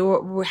where if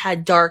you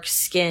had dark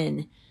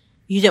skin,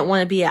 you didn't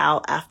want to be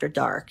out after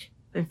dark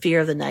in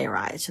fear of the night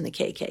rides from the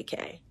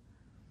KKK.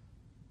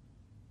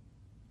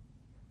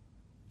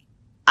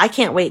 I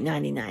can't wait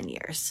 99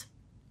 years.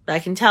 But I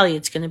can tell you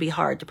it's going to be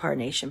hard to put our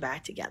nation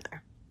back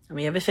together. And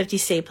we have a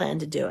 50-state plan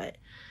to do it.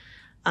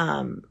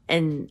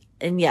 And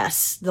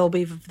yes, there'll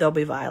be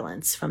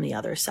violence from the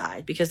other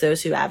side, because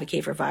those who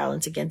advocate for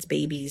violence against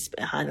babies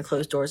behind the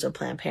closed doors of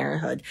Planned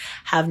Parenthood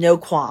have no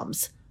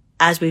qualms,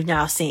 as we've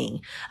now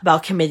seen,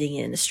 about committing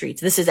it in the streets.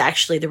 This is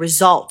actually the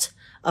result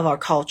of our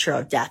culture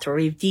of death, where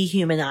we've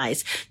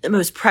dehumanized the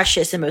most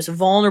precious and most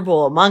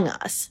vulnerable among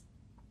us.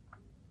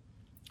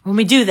 When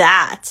we do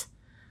that,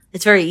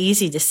 it's very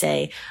easy to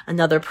say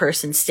another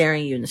person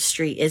staring you in the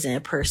street isn't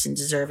a person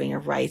deserving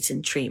of rights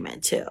and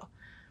treatment too.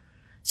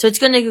 So it's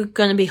going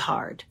to be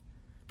hard,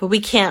 but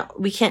we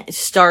can't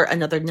start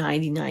another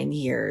 99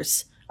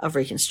 years of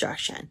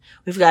Reconstruction.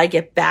 We've got to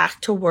get back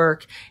to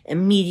work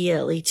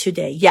immediately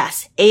today.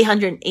 Yes,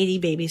 880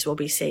 babies will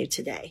be saved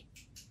today,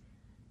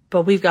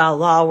 but we've got a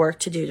lot of work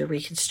to do to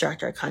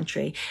reconstruct our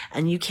country,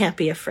 and you can't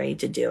be afraid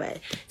to do it.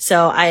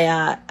 So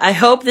I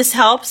hope this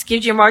helps,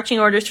 gives you marching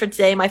orders for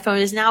today. My phone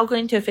is now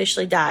going to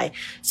officially die,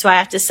 so I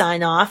have to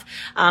sign off.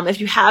 If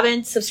you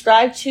haven't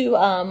subscribed to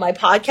my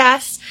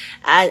podcast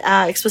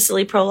at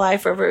Explicitly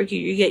Pro-Life, wherever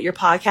you get your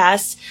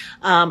podcasts,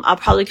 I'll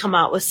probably come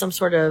out with some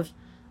sort of,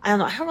 I don't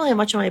know, I don't really have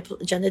much on my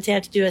agenda today. I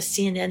have to do a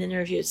CNN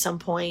interview at some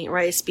point,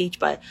 write a speech,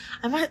 but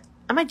I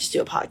might just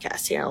do a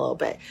podcast here in a little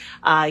bit.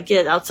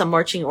 Get out some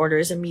marching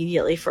orders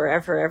immediately for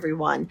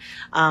everyone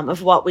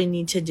of what we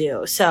need to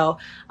do. So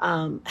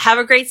have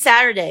a great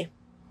Saturday.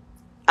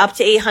 Up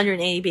to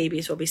 880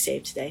 babies will be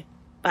saved today.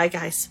 Bye,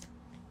 guys.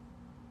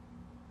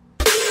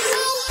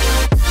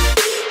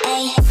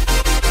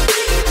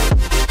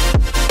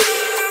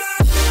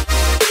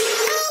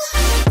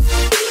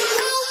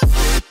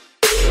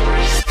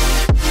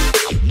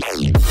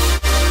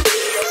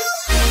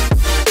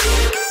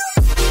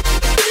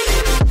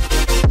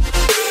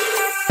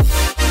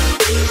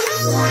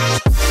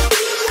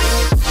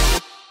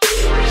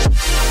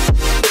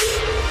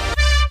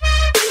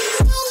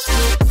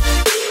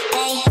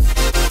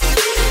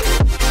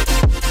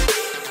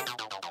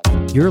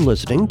 You're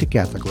listening to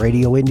Catholic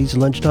Radio Indy's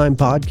Lunchtime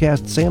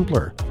Podcast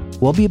Sampler.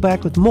 We'll be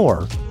back with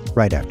more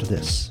right after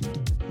this.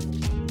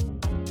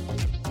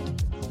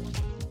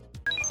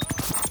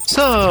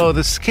 So,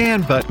 the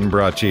scan button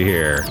brought you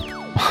here.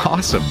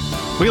 Awesome.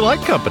 We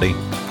like company.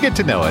 Get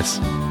to know us.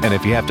 And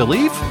if you have to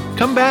leave,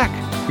 come back.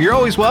 You're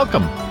always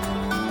welcome.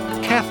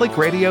 Catholic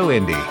Radio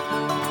Indy.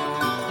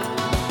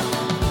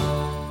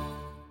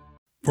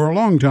 For a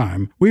long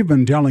time, we've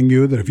been telling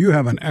you that if you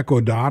have an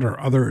Echo Dot or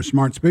other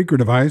smart speaker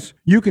device,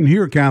 you can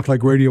hear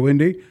Catholic Radio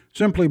Indy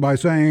simply by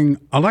saying,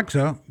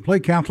 "Alexa, play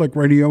Catholic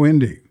Radio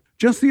Indy."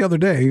 Just the other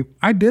day,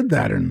 I did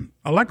that, and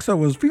Alexa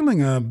was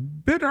feeling a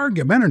bit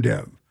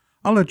argumentative.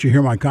 I'll let you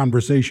hear my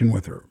conversation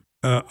with her.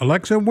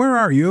 Alexa, where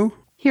are you?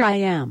 Here I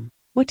am.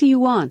 What do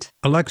you want?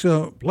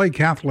 Alexa, play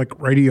Catholic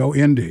Radio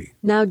Indy.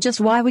 Now, just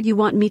why would you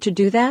want me to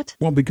do that?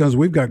 Well, because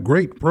we've got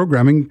great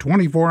programming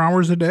 24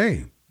 hours a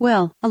day.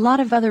 Well, a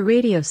lot of other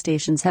radio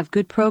stations have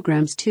good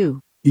programs, too.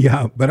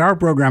 Yeah, but our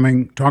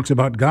programming talks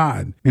about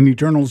God and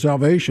eternal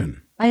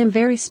salvation. I am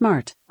very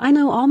smart. I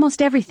know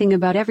almost everything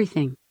about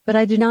everything, but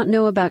I do not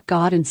know about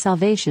God and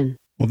salvation.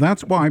 Well,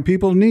 that's why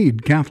people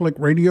need Catholic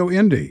Radio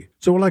Indy.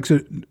 So,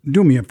 Alexa,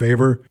 do me a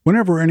favor.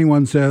 Whenever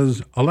anyone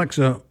says,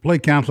 "Alexa, play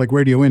Catholic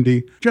Radio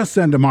Indy," just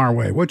send them our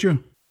way, would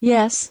you?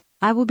 Yes,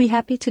 I will be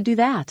happy to do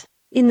that.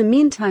 In the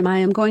meantime, I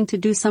am going to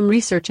do some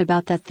research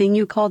about that thing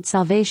you called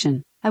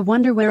salvation. I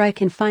wonder where I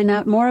can find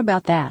out more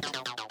about that.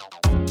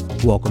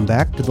 Welcome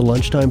back to the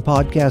Lunchtime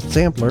Podcast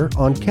Sampler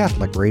on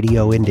Catholic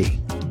Radio Indy.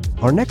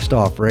 Our next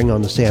offering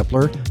on the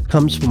sampler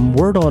comes from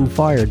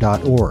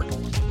wordonfire.org.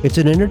 It's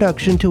an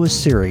introduction to a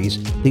series,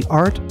 The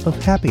Art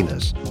of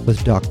Happiness,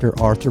 with Dr.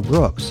 Arthur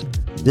Brooks.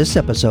 This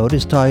episode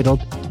is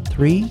titled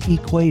 3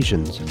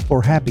 Equations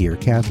for Happier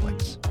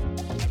Catholics.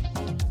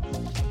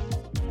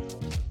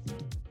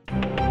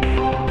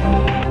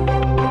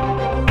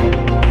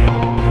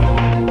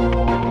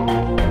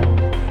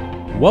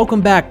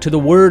 Welcome back to the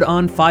Word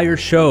on Fire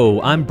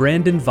show. I'm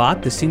Brandon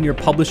Vaught, the Senior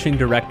Publishing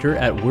Director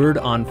at Word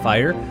on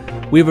Fire.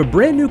 We have a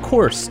brand new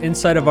course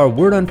inside of our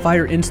Word on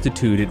Fire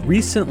Institute. It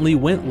recently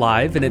went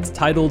live and it's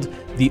titled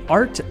The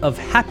Art of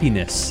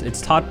Happiness. It's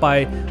taught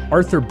by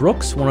Arthur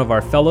Brooks, one of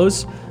our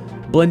fellows.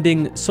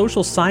 Blending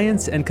social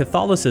science and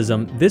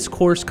Catholicism, this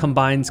course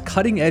combines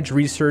cutting-edge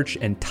research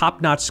and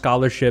top-notch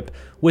scholarship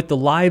with the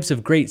lives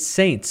of great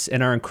saints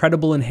and our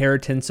incredible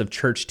inheritance of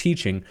church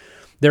teaching.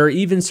 There are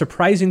even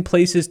surprising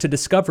places to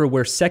discover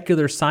where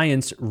secular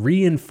science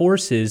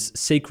reinforces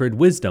sacred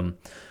wisdom.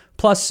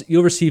 Plus,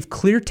 you'll receive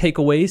clear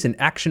takeaways and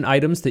action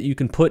items that you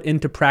can put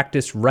into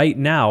practice right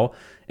now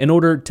in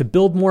order to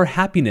build more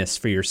happiness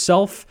for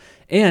yourself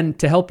and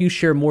to help you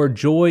share more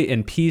joy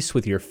and peace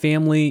with your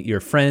family, your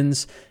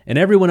friends, and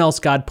everyone else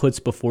God puts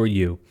before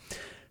you.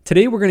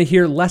 Today we're going to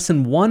hear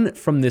lesson 1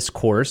 from this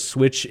course,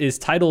 which is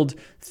titled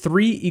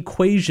 3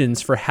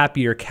 Equations for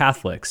Happier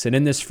Catholics. And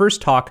in this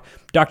first talk,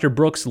 Dr.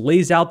 Brooks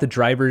lays out the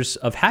drivers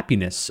of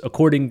happiness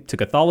according to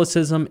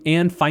Catholicism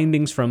and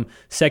findings from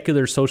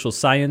secular social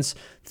science,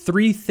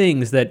 3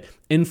 things that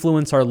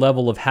influence our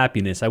level of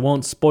happiness. I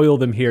won't spoil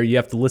them here. You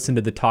have to listen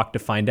to the talk to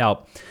find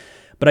out.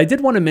 But I did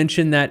want to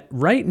mention that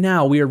right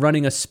now we are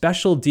running a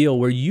special deal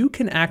where you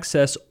can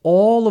access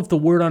all of the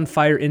Word on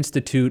Fire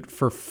Institute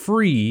for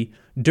free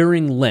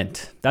during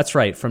Lent. That's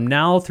right. From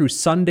now through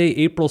Sunday,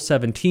 April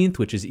 17th,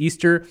 which is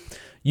Easter,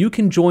 you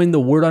can join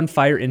the Word on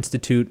Fire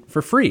Institute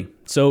for free.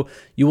 So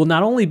you will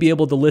not only be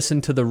able to listen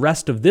to the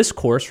rest of this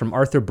course from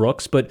Arthur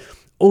Brooks, but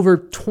over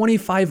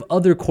 25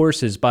 other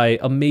courses by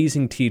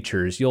amazing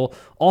teachers. You'll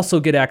also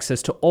get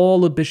access to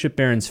all of Bishop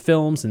Barron's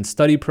films and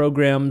study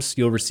programs.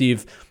 You'll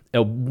receive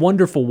a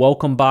wonderful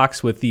welcome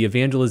box with the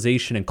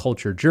Evangelization and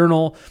Culture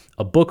Journal,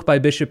 a book by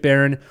Bishop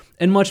Barron,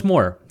 and much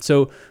more.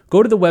 So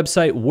go to the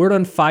website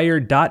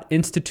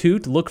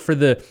wordonfire.institute, look for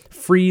the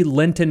free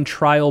Lenten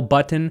trial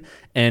button,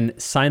 and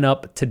sign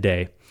up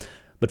today.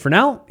 But for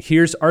now,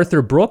 here's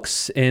Arthur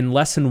Brooks in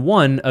lesson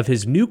 1 of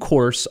his new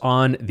course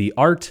on the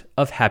art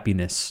of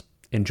happiness.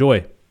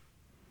 Enjoy.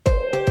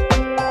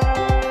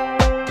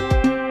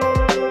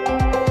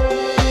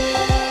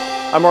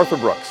 I'm Arthur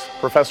Brooks,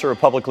 professor of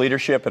public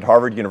leadership at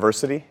Harvard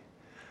University.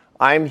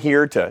 I'm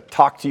here to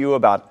talk to you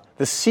about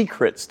the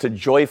secrets to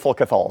joyful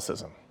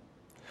Catholicism.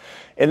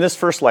 In this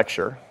first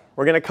lecture,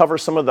 we're going to cover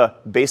some of the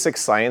basic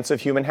science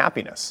of human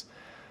happiness.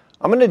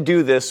 I'm going to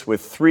do this with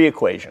 3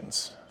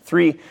 equations,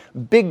 3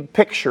 big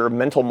picture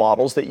mental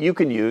models that you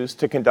can use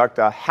to conduct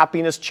a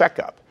happiness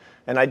checkup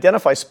and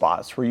identify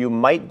spots where you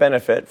might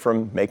benefit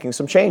from making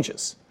some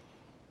changes.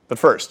 But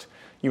first,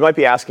 you might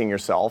be asking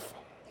yourself,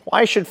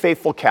 why should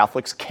faithful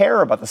Catholics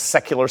care about the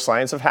secular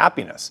science of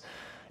happiness?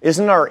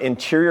 Isn't our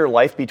interior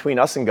life between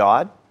us and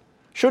God?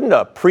 Shouldn't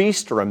a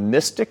priest or a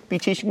mystic be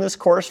teaching this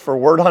course for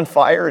Word on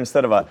Fire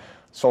instead of a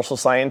social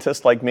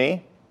scientist like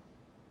me?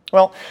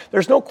 Well,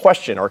 there's no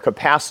question our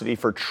capacity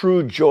for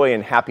true joy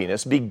and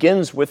happiness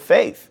begins with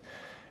faith.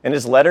 In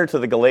his letter to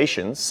the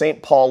Galatians,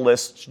 St. Paul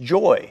lists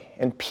joy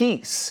and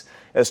peace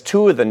as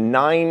 2 of the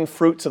 9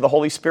 fruits of the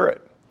Holy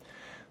Spirit.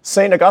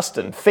 St.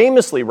 Augustine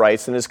famously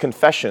writes in his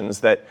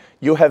Confessions that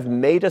you have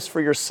made us for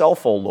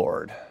yourself, O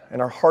Lord,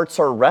 and our hearts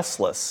are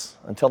restless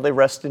until they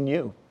rest in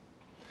you.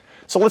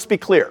 So let's be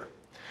clear.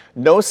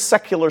 No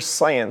secular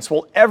science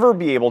will ever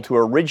be able to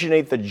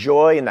originate the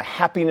joy and the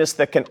happiness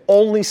that can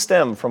only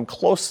stem from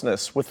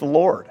closeness with the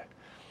Lord.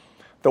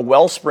 The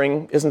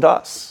wellspring isn't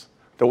us.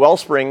 The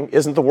wellspring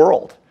isn't the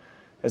world.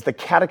 As the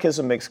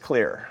Catechism makes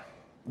clear,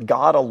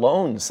 God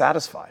alone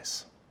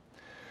satisfies.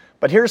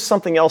 But here's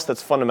something else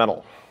that's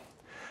fundamental.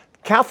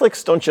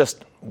 Catholics don't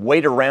just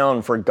wait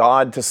around for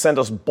God to send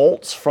us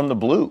bolts from the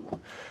blue.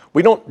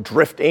 We don't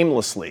drift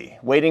aimlessly,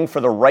 waiting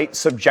for the right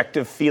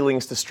subjective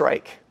feelings to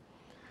strike.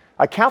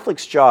 A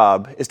Catholic's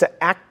job is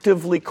to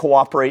actively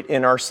cooperate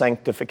in our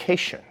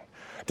sanctification,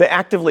 to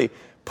actively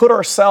put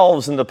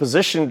ourselves in the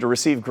position to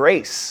receive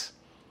grace,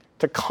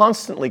 to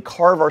constantly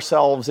carve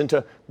ourselves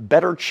into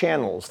better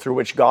channels through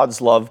which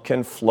God's love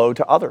can flow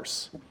to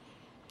others.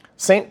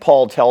 St.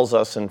 Paul tells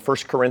us in 1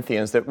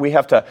 Corinthians that we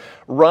have to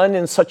run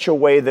in such a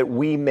way that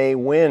we may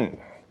win.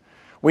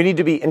 We need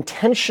to be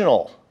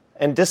intentional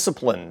and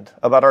disciplined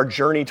about our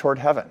journey toward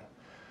heaven.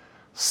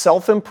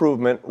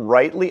 Self-improvement,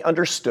 rightly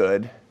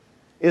understood,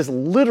 is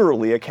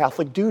literally a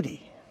Catholic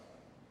duty.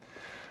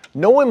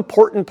 No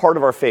important part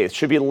of our faith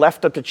should be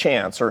left up to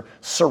chance or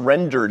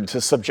surrendered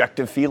to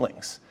subjective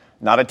feelings.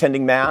 Not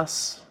attending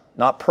Mass,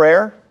 not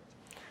prayer,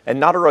 and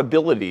not our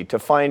ability to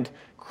find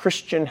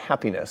Christian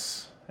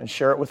happiness and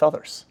share it with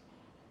others.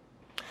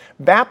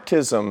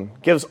 Baptism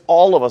gives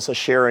all of us a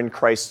share in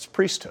Christ's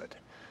priesthood.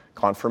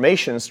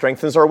 Confirmation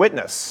strengthens our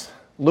witness.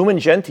 Lumen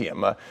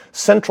Gentium, a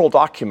central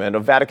document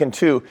of Vatican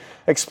II,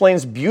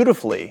 explains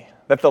beautifully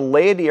that the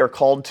laity are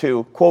called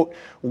to, quote,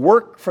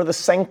 work for the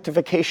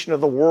sanctification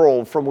of the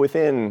world from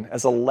within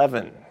as a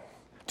leaven,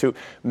 to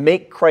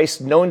make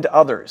Christ known to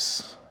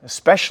others,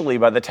 especially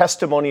by the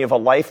testimony of a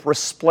life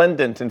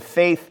resplendent in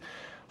faith,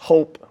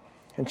 hope,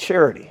 and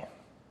charity,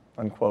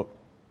 unquote.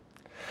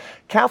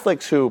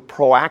 Catholics who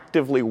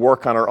proactively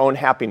work on our own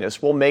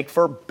happiness will make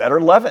for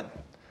better leaven.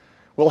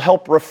 We'll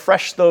help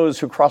refresh those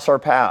who cross our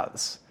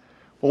paths.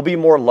 We'll be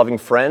more loving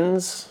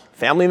friends,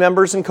 family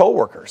members, and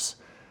co-workers.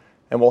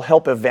 And we'll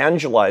help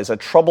evangelize a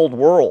troubled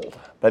world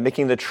by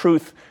making the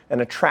truth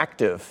an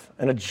attractive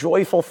and a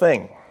joyful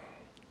thing.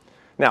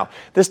 Now,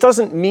 this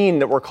doesn't mean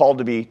that we're called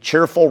to be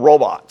cheerful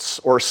robots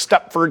or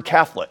Stepford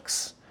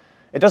Catholics.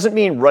 It doesn't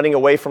mean running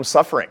away from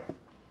suffering.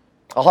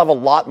 I'll have a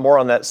lot more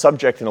on that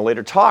subject in a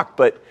later talk,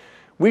 but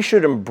we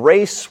should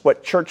embrace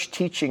what church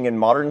teaching and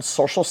modern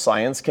social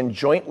science can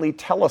jointly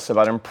tell us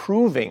about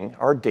improving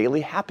our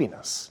daily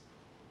happiness.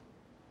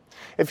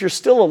 If you're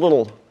still a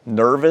little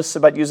nervous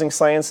about using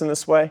science in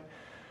this way,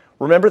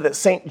 remember that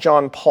St.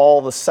 John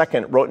Paul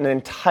II wrote an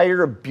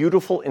entire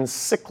beautiful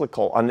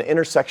encyclical on the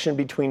intersection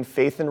between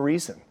faith and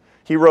reason.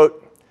 He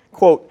wrote,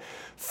 quote,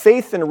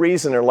 Faith and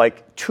reason are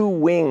like two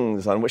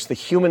wings on which the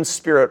human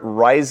spirit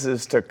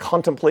rises to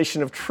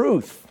contemplation of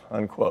truth,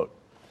 unquote.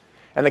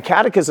 And the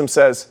Catechism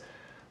says,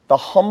 the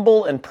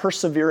humble and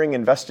persevering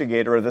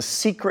investigator of the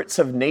secrets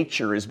of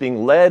nature is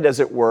being led, as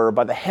it were,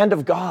 by the hand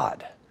of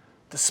God,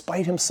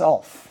 despite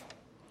himself.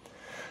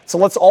 So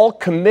let's all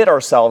commit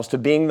ourselves to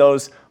being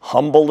those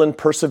humble and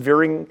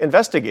persevering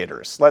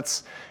investigators.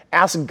 Let's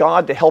ask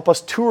God to help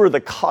us tour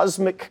the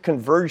cosmic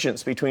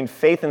convergence between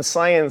faith and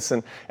science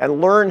and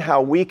learn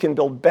how we can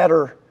build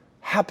better,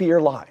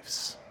 happier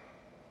lives.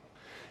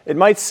 It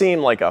might seem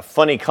like a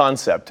funny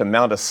concept to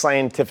mount a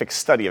scientific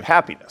study of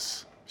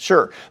happiness.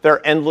 Sure, there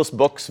are endless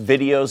books,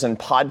 videos, and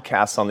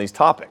podcasts on these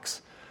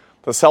topics.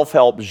 The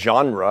self-help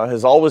genre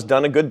has always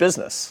done a good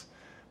business.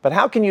 But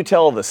how can you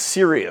tell the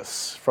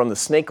serious from the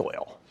snake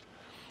oil?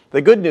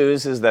 The good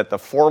news is that the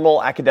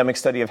formal academic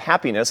study of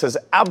happiness has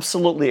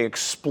absolutely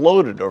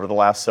exploded over the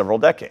last several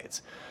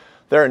decades.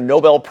 There are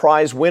Nobel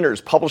Prize winners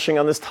publishing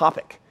on this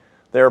topic.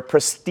 There are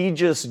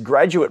prestigious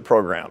graduate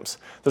programs.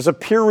 There's a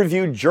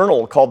peer-reviewed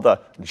journal called the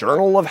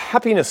Journal of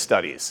Happiness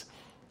Studies.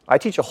 I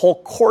teach a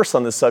whole course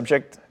on this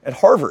subject at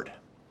Harvard.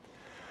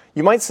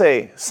 You might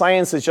say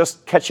science is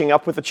just catching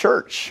up with the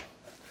church.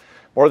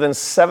 More than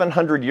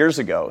 700 years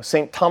ago,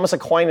 St. Thomas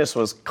Aquinas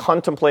was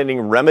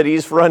contemplating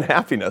remedies for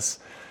unhappiness.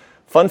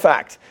 Fun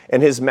fact, in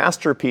his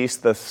masterpiece,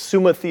 the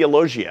Summa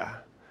Theologia,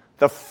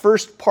 the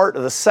first part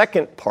of the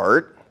second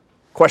part,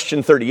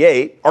 question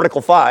 38,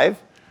 article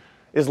 5,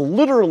 is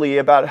literally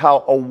about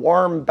how a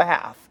warm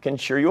bath can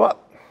cheer you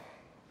up.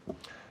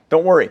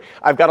 Don't worry,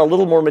 I've got a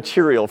little more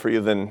material for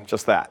you than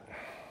just that.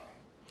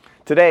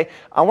 Today,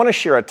 I want to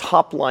share a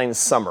top-line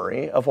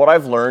summary of what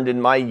I've learned in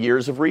my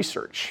years of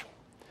research.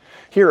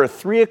 Here are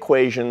 3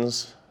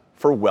 equations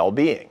for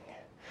well-being.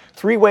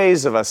 3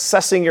 ways of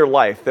assessing your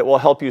life that will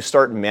help you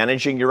start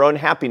managing your own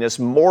happiness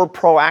more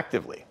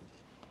proactively.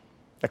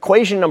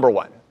 Equation number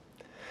 1.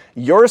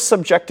 Your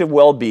subjective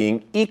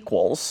well-being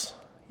equals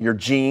your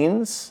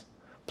genes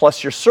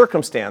plus your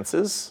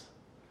circumstances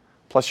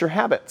plus your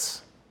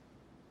habits.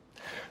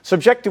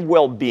 Subjective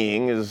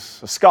well-being is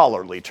a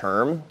scholarly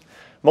term.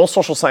 Most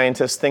social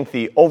scientists think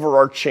the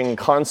overarching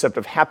concept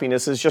of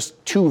happiness is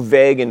just too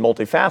vague and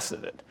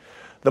multifaceted.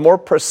 The more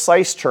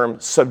precise term,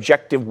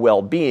 subjective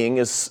well-being,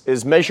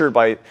 is measured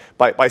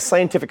by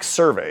scientific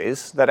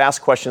surveys that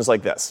ask questions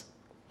like this.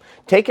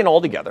 Taken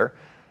all together,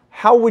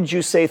 how would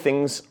you say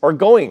things are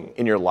going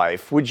in your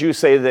life? Would you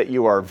say that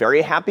you are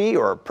very happy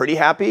or pretty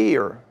happy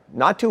or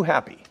not too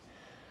happy?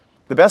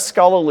 The best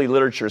scholarly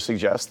literature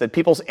suggests that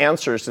people's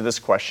answers to this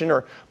question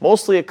are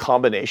mostly a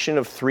combination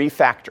of 3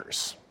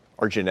 factors: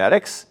 our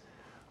genetics,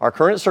 our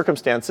current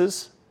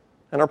circumstances,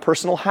 and our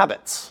personal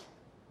habits.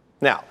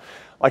 Now,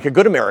 like a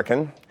good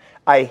American,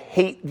 I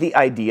hate the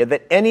idea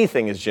that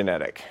anything is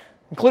genetic,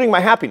 including my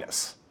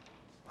happiness.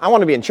 I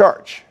want to be in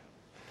charge.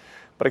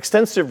 But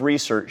extensive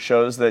research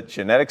shows that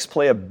genetics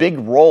play a big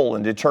role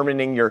in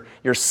determining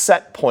your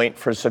set point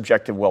for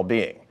subjective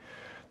well-being.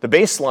 The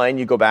baseline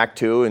you go back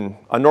to in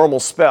a normal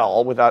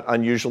spell without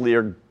unusually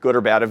or good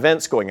or bad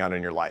events going on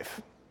in your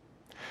life.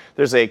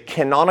 There's a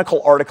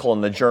canonical article in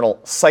the journal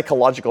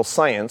Psychological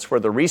Science where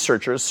the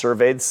researchers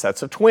surveyed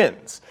sets of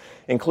twins,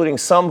 including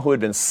some who had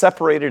been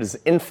separated as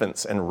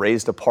infants and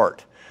raised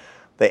apart.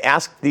 They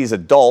asked these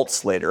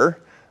adults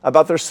later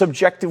about their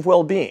subjective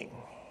well-being.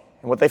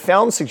 And what they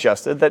found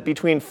suggested that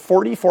between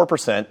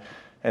 44%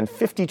 and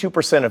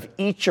 52% of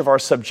each of our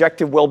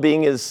subjective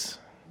well-being is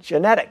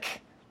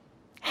genetic.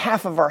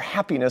 Half of our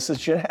happiness is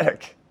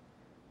genetic.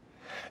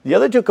 The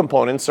other 2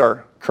 components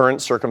are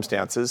current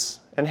circumstances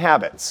and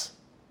habits.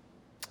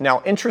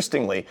 Now,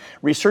 interestingly,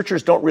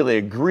 researchers don't really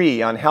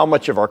agree on how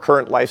much of our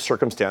current life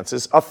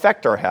circumstances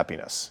affect our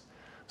happiness.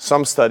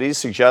 Some studies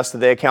suggest that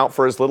they account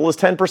for as little as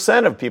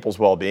 10% of people's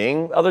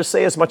well-being. Others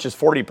say as much as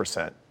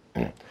 40%.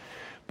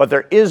 But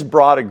there is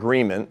broad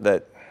agreement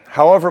that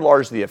however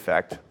large the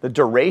effect, the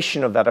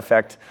duration of that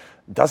effect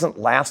doesn't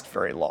last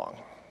very long.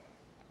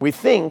 We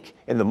think,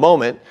 in the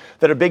moment,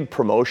 that a big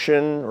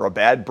promotion or a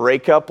bad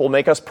breakup will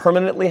make us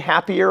permanently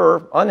happier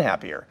or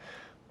unhappier.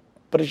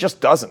 But it just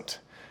doesn't.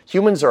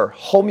 Humans are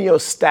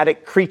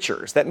homeostatic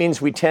creatures. That means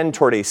we tend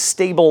toward a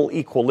stable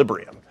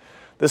equilibrium.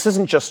 This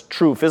isn't just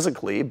true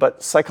physically,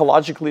 but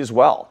psychologically as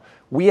well.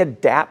 We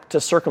adapt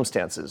to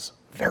circumstances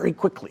very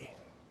quickly.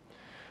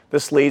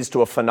 This leads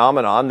to a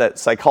phenomenon that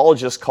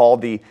psychologists call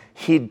the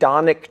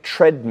hedonic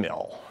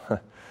treadmill.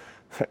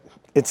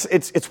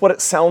 It's what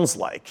it sounds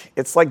like.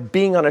 It's like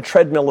being on a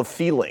treadmill of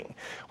feeling.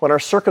 When our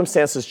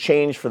circumstances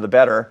change for the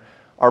better,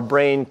 our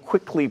brain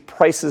quickly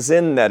prices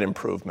in that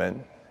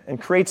improvement and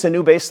creates a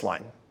new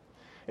baseline.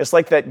 It's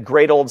like that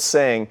great old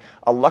saying,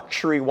 a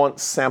luxury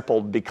once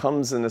sampled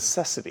becomes a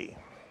necessity.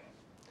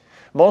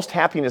 Most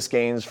happiness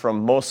gains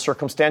from most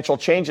circumstantial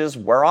changes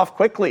wear off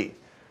quickly.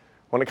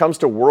 When it comes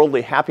to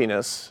worldly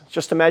happiness,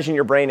 just imagine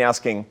your brain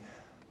asking,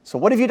 so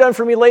what have you done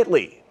for me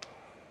lately?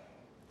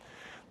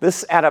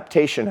 This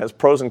adaptation has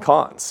pros and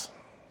cons.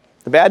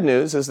 The bad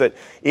news is that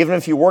even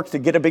if you work to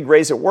get a big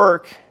raise at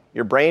work,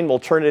 your brain will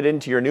turn it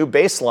into your new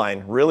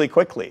baseline really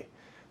quickly.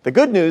 The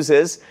good news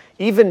is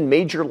even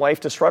major life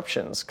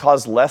disruptions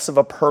cause less of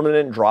a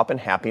permanent drop in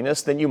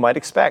happiness than you might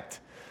expect.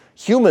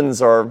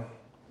 Humans are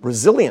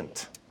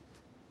resilient.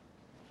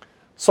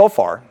 So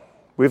far,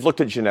 we've looked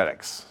at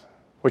genetics,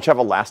 which have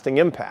a lasting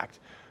impact,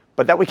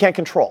 but that we can't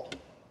control,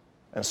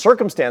 and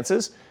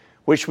circumstances,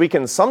 which we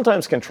can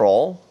sometimes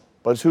control,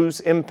 but whose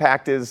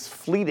impact is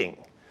fleeting.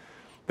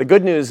 The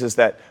good news is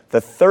that the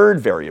third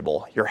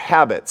variable, your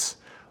habits,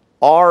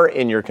 are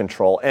in your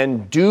control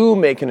and do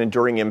make an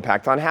enduring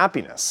impact on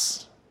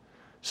happiness.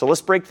 So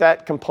let's break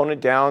that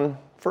component down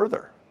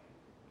further.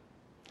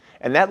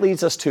 And that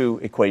leads us to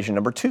equation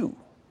number 2.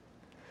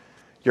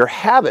 Your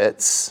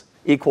habits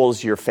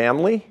equals your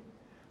family,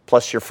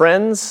 plus your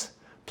friends,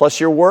 plus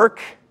your work,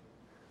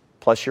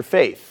 plus your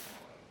faith.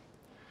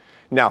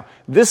 Now,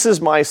 this is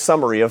my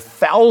summary of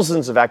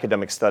thousands of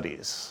academic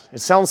studies. It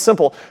sounds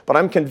simple, but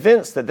I'm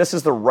convinced that this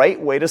is the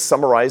right way to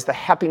summarize the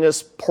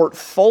happiness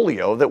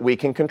portfolio that we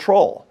can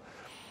control.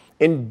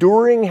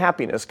 Enduring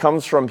happiness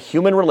comes from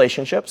human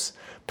relationships,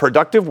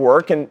 productive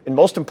work, and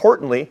most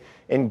importantly,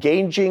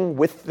 engaging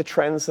with the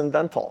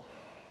transcendental.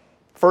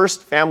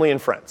 First, family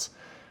and friends,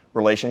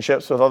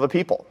 relationships with other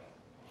people.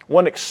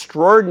 One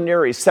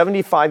extraordinary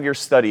 75-year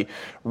study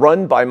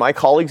run by my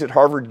colleagues at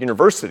Harvard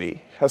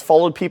University has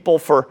followed people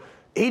for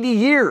 80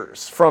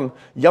 years, from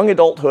young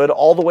adulthood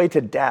all the way to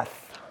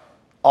death.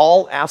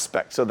 All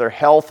aspects of their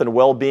health and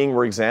well-being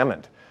were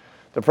examined.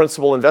 The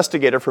principal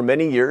investigator for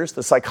many years,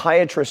 the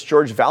psychiatrist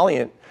George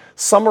Vaillant,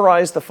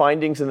 summarized the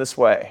findings in this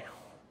way: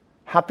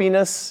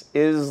 happiness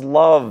is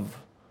love,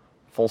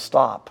 full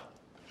stop.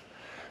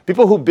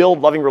 People who build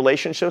loving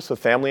relationships with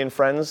family and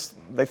friends,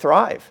 they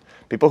thrive.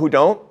 People who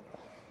don't.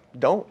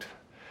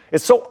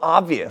 It's so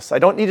obvious, I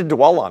don't need to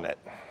dwell on it.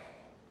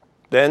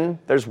 Then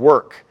there's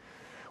work.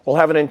 We'll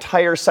have an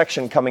entire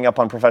section coming up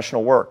on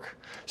professional work.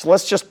 So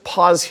let's just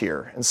pause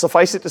here and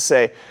suffice it to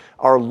say,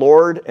 our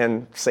Lord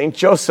and St.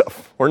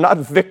 Joseph were not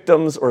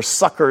victims or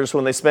suckers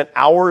when they spent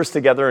hours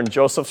together in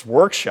Joseph's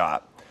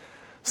workshop.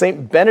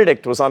 St.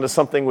 Benedict was onto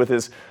something with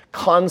his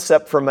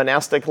concept for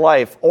monastic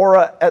life,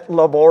 ora et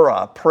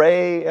labora,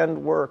 pray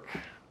and work.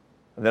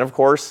 And then, of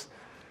course,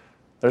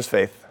 there's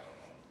faith.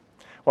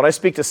 When I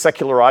speak to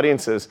secular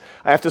audiences,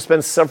 I have to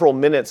spend several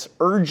minutes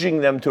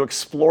urging them to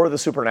explore the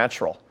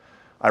supernatural.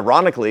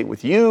 Ironically,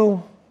 with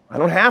you, I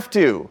don't have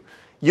to.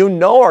 You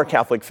know our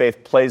Catholic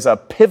faith plays a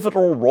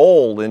pivotal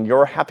role in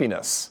your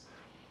happiness.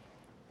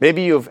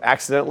 Maybe you've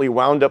accidentally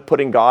wound up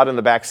putting God in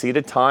the back seat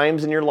at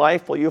times in your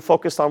life while you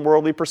focused on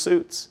worldly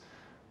pursuits.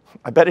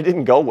 I bet it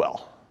didn't go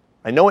well.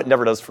 I know it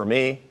never does for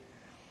me.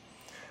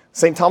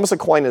 St. Thomas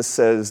Aquinas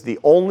says the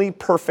only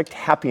perfect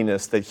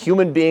happiness that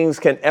human beings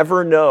can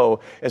ever know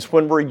is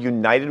when we're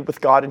united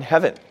with God in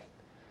heaven.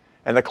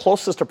 And the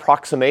closest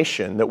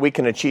approximation that we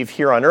can achieve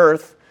here on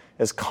earth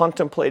is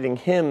contemplating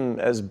Him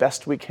as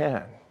best we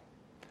can.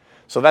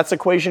 So that's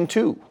equation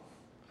 2.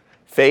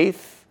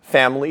 Faith,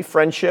 family,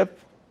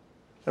 friendship,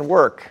 and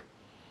work.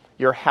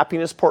 Your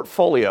happiness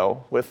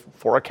portfolio with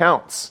 4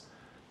 accounts.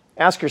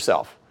 Ask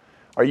yourself,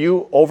 are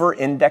you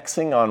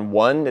over-indexing on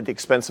one at the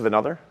expense of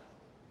another?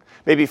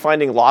 Maybe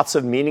finding lots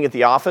of meaning at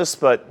the office,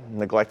 but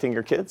neglecting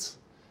your kids?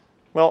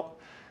 Well,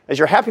 as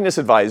your happiness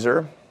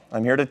advisor,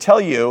 I'm here to tell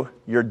you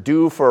you're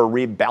due for a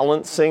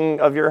rebalancing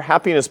of your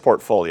happiness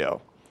portfolio.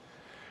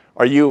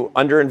 Are you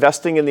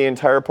underinvesting in the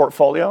entire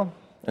portfolio,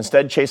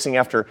 instead chasing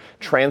after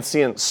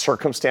transient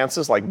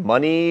circumstances like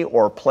money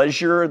or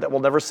pleasure that will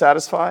never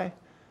satisfy?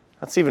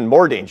 That's even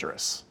more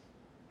dangerous.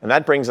 And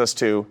that brings us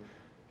to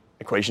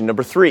equation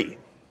number 3,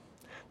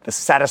 the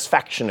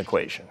satisfaction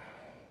equation.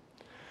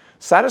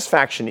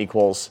 Satisfaction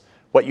equals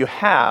what you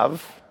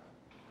have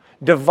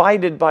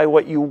divided by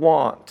what you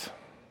want.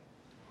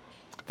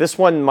 This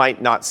one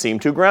might not seem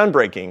too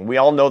groundbreaking. We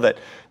all know that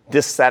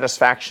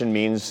dissatisfaction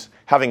means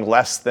having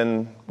less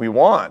than we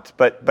want.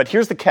 But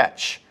here's the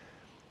catch.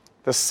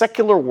 The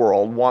secular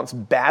world wants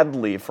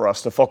badly for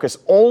us to focus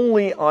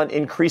only on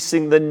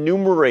increasing the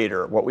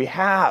numerator, what we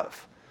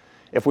have.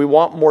 If we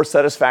want more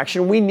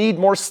satisfaction, we need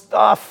more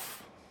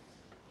stuff.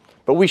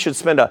 But we should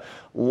spend a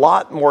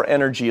lot more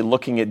energy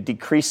looking at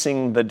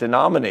decreasing the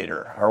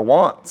denominator, our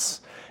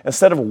wants.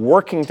 Instead of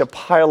working to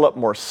pile up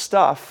more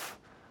stuff,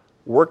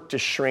 work to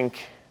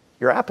shrink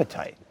your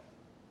appetite.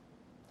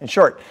 In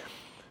short,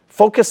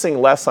 focusing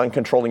less on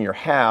controlling your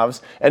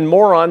haves and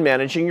more on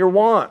managing your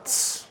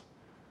wants.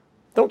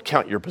 Don't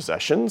count your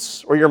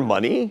possessions or your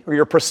money or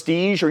your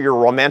prestige or your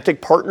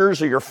romantic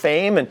partners or your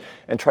fame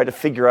and try to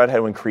figure out how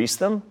to increase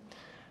them.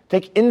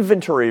 Take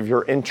inventory of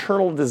your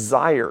internal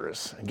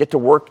desires and get to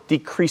work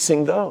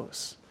decreasing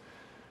those.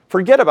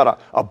 Forget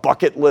about a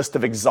bucket list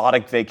of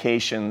exotic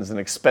vacations and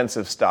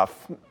expensive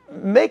stuff.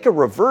 Make a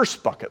reverse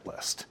bucket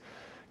list.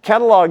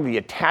 Catalog the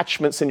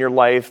attachments in your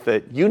life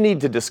that you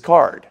need to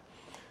discard.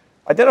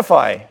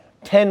 Identify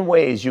 10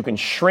 ways you can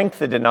shrink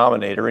the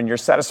denominator in your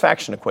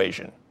satisfaction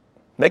equation.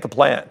 Make a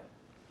plan.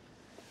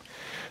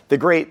 The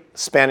great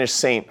Spanish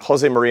saint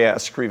Jose Maria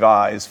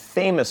Escrivá is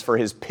famous for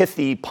his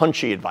pithy,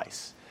 punchy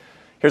advice.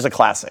 Here's a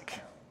classic.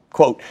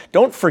 Quote,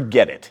 "Don't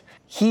forget it.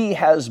 He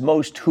has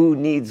most who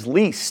needs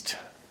least.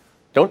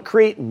 Don't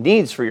create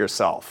needs for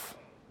yourself.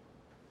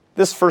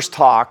 This first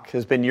talk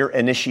has been your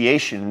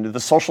initiation into the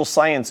social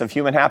science of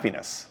human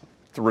happiness.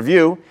 To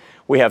review,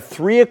 we have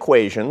 3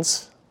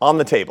 equations on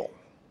the table.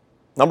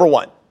 Number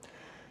 1,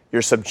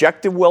 your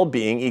subjective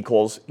well-being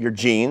equals your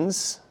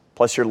genes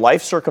plus your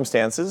life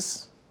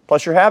circumstances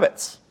plus your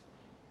habits.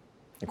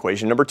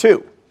 Equation number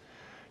 2,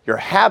 your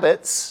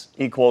habits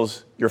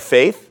equals your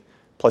faith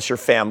plus your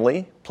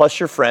family plus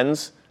your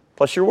friends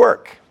plus your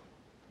work.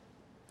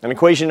 And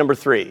equation number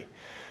 3,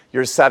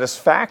 your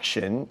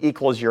satisfaction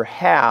equals your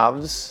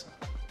haves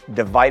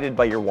divided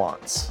by your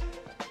wants.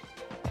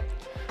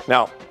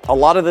 Now, a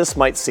lot of this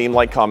might seem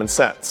like common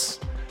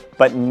sense,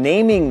 but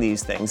naming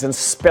these things and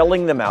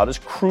spelling them out is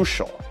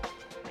crucial.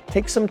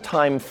 Take some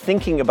time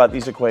thinking about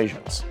these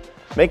equations.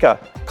 Make a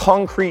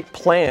concrete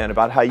plan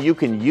about how you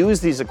can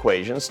use these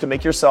equations to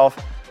make yourself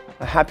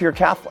a happier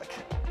Catholic.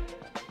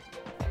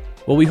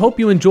 Well, we hope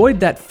you enjoyed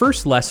that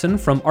first lesson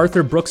from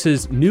Arthur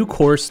Brooks's new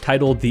course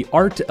titled The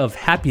Art of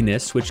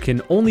Happiness, which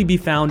can only be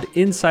found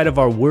inside of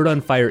our Word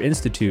on Fire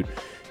Institute.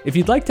 If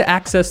you'd like to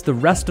access the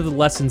rest of the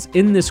lessons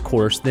in this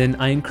course, then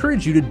I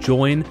encourage you to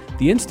join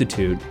the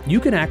Institute. You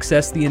can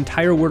access the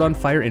entire Word on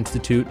Fire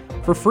Institute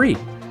for free.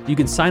 You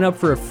can sign up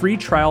for a free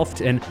trial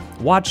and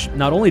watch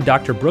not only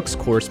Dr. Brooks'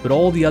 course, but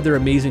all the other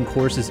amazing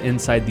courses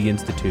inside the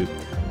Institute.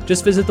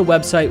 Just visit the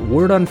website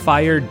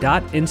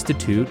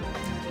wordonfire.institute.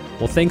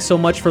 Well, thanks so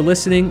much for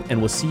listening, and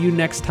we'll see you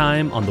next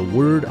time on the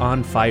Word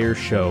on Fire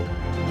show.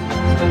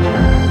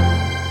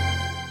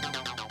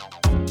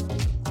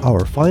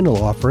 Our final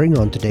offering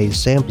on today's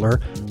sampler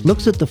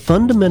looks at the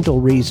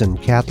fundamental reason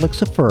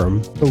Catholics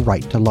affirm the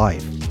right to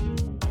life.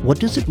 What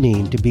does it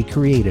mean to be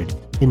created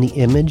in the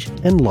image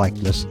and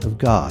likeness of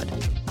God?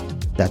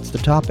 That's the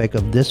topic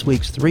of this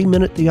week's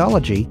 3-Minute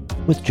Theology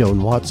with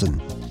Joan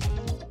Watson.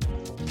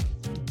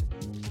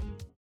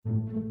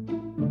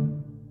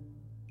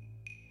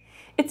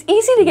 It's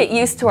easy to get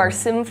used to our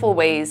sinful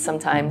ways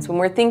sometimes when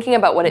we're thinking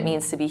about what it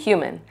means to be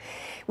human.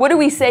 What do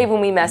we say when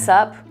we mess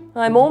up?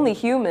 I'm only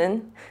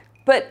human.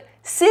 But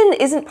sin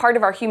isn't part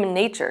of our human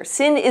nature.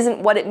 Sin isn't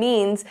what it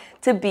means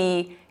to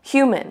be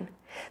human.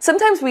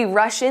 Sometimes we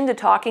rush into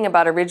talking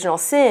about original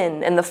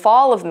sin and the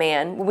fall of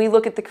man when we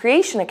look at the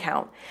creation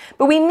account.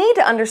 But we need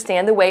to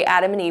understand the way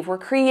Adam and Eve were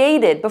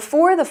created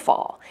before the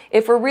fall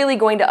if we're really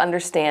going to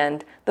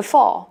understand the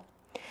fall.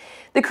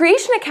 The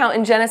creation account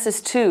in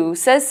Genesis 2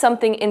 says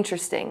something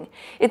interesting.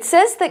 It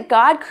says that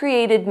God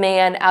created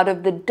man out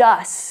of the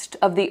dust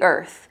of the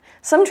earth.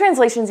 Some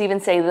translations even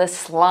say the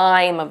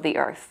slime of the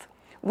earth.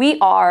 We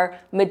are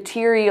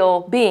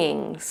material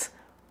beings.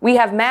 We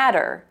have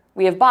matter.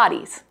 We have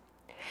bodies.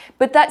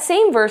 But that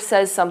same verse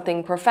says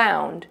something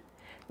profound,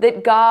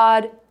 that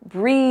God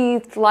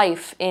breathed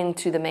life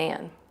into the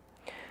man.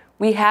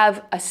 We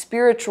have a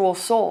spiritual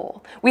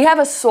soul. We have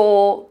a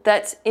soul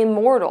that's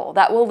immortal,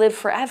 that will live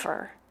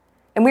forever.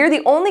 And we are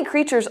the only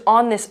creatures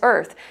on this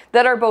earth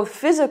that are both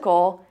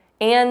physical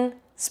and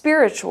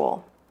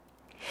spiritual.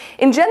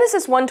 In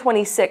Genesis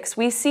 1:26,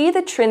 we see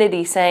the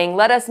Trinity saying,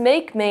 "Let us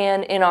make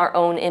man in our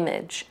own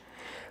image."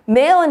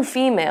 Male and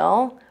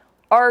female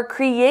are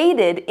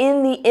created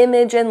in the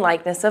image and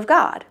likeness of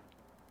God.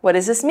 What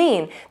does this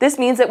mean? This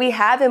means that we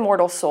have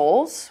immortal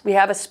souls, we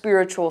have a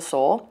spiritual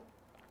soul,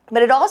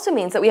 but it also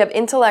means that we have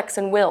intellects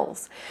and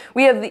wills.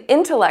 We have the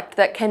intellect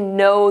that can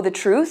know the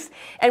truth,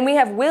 and we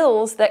have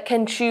wills that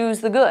can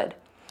choose the good.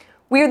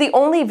 We are the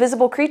only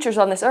visible creatures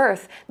on this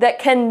earth that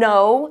can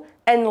know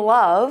and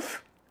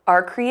love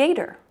our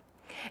Creator.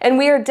 And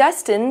we are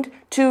destined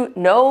to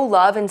know,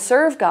 love, and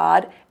serve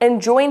God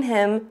and join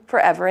Him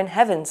forever in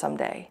heaven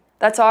someday.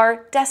 That's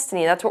our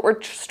destiny. That's what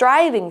we're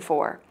striving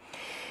for.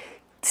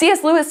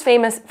 C.S. Lewis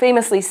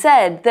famously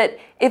said that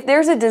if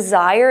there's a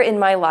desire in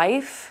my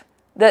life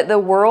that the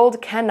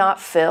world cannot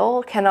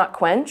fill, cannot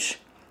quench,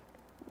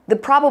 the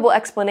probable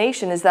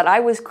explanation is that I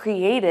was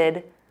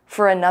created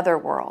for another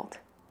world.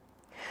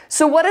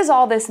 So what does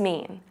all this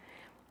mean?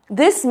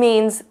 This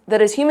means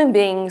that as human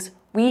beings,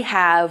 we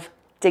have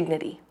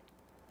dignity.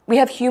 We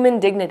have human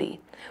dignity.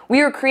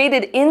 We are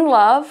created in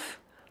love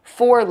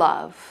for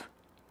love.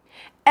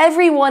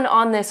 Everyone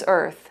on this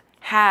earth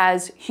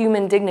has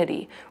human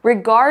dignity,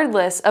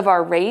 regardless of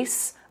our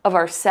race, of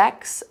our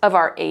sex, of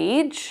our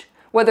age,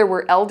 whether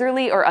we're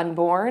elderly or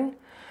unborn,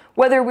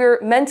 whether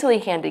we're mentally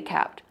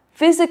handicapped,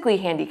 physically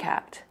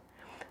handicapped,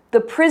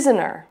 the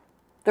prisoner,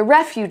 the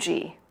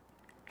refugee,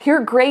 your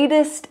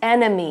greatest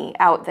enemy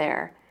out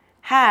there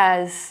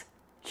has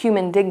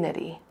human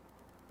dignity.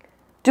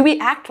 Do we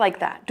act like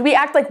that? Do we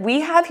act like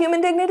we have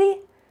human dignity?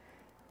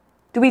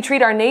 Do we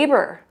treat our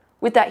neighbor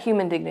with that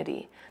human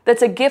dignity?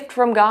 That's a gift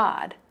from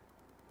God.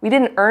 We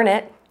didn't earn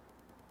it,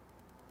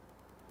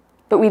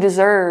 but we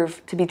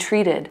deserve to be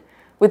treated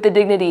with the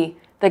dignity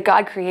that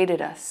God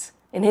created us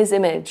in His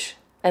image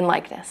and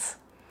likeness.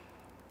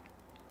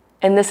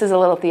 And this is a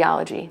little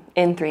theology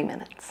in 3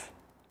 minutes.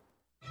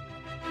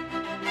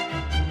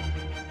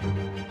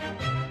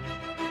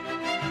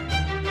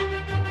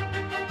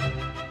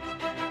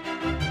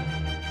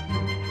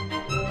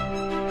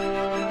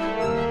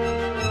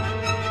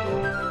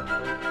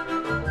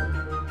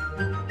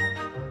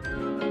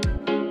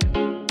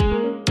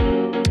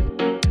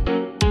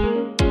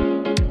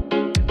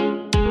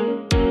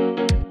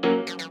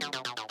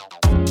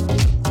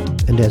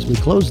 And as we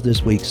close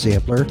this week's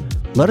sampler,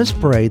 let us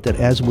pray that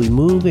as we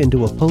move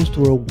into a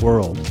post-war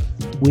world,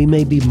 we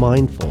may be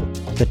mindful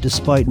that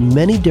despite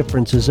many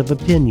differences of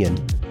opinion,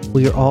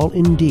 we are all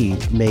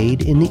indeed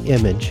made in the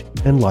image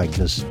and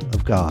likeness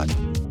of God.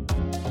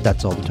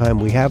 That's all the time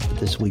we have for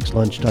this week's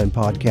Lunchtime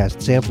Podcast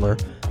Sampler.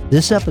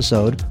 This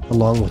episode,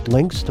 along with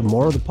links to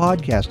more of the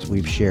podcasts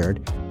we've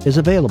shared, is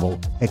available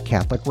at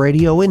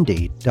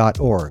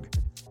CatholicRadioIndy.org.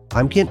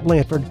 I'm Kent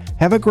Blanford.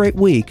 Have a great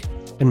week,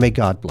 and may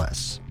God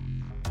bless.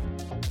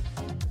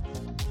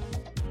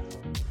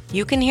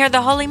 You can hear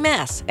the Holy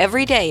Mass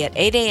every day at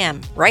 8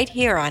 a.m. right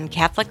here on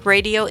Catholic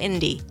Radio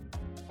Indy.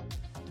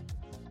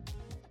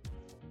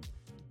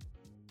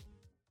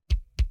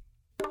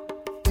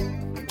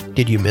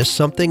 Did you miss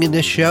something in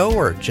this show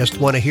or just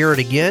want to hear it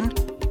again?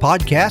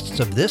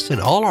 Podcasts of this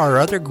and all our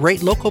other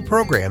great local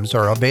programs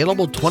are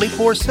available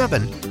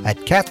 24/7 at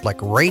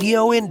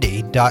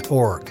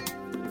CatholicRadioIndy.org.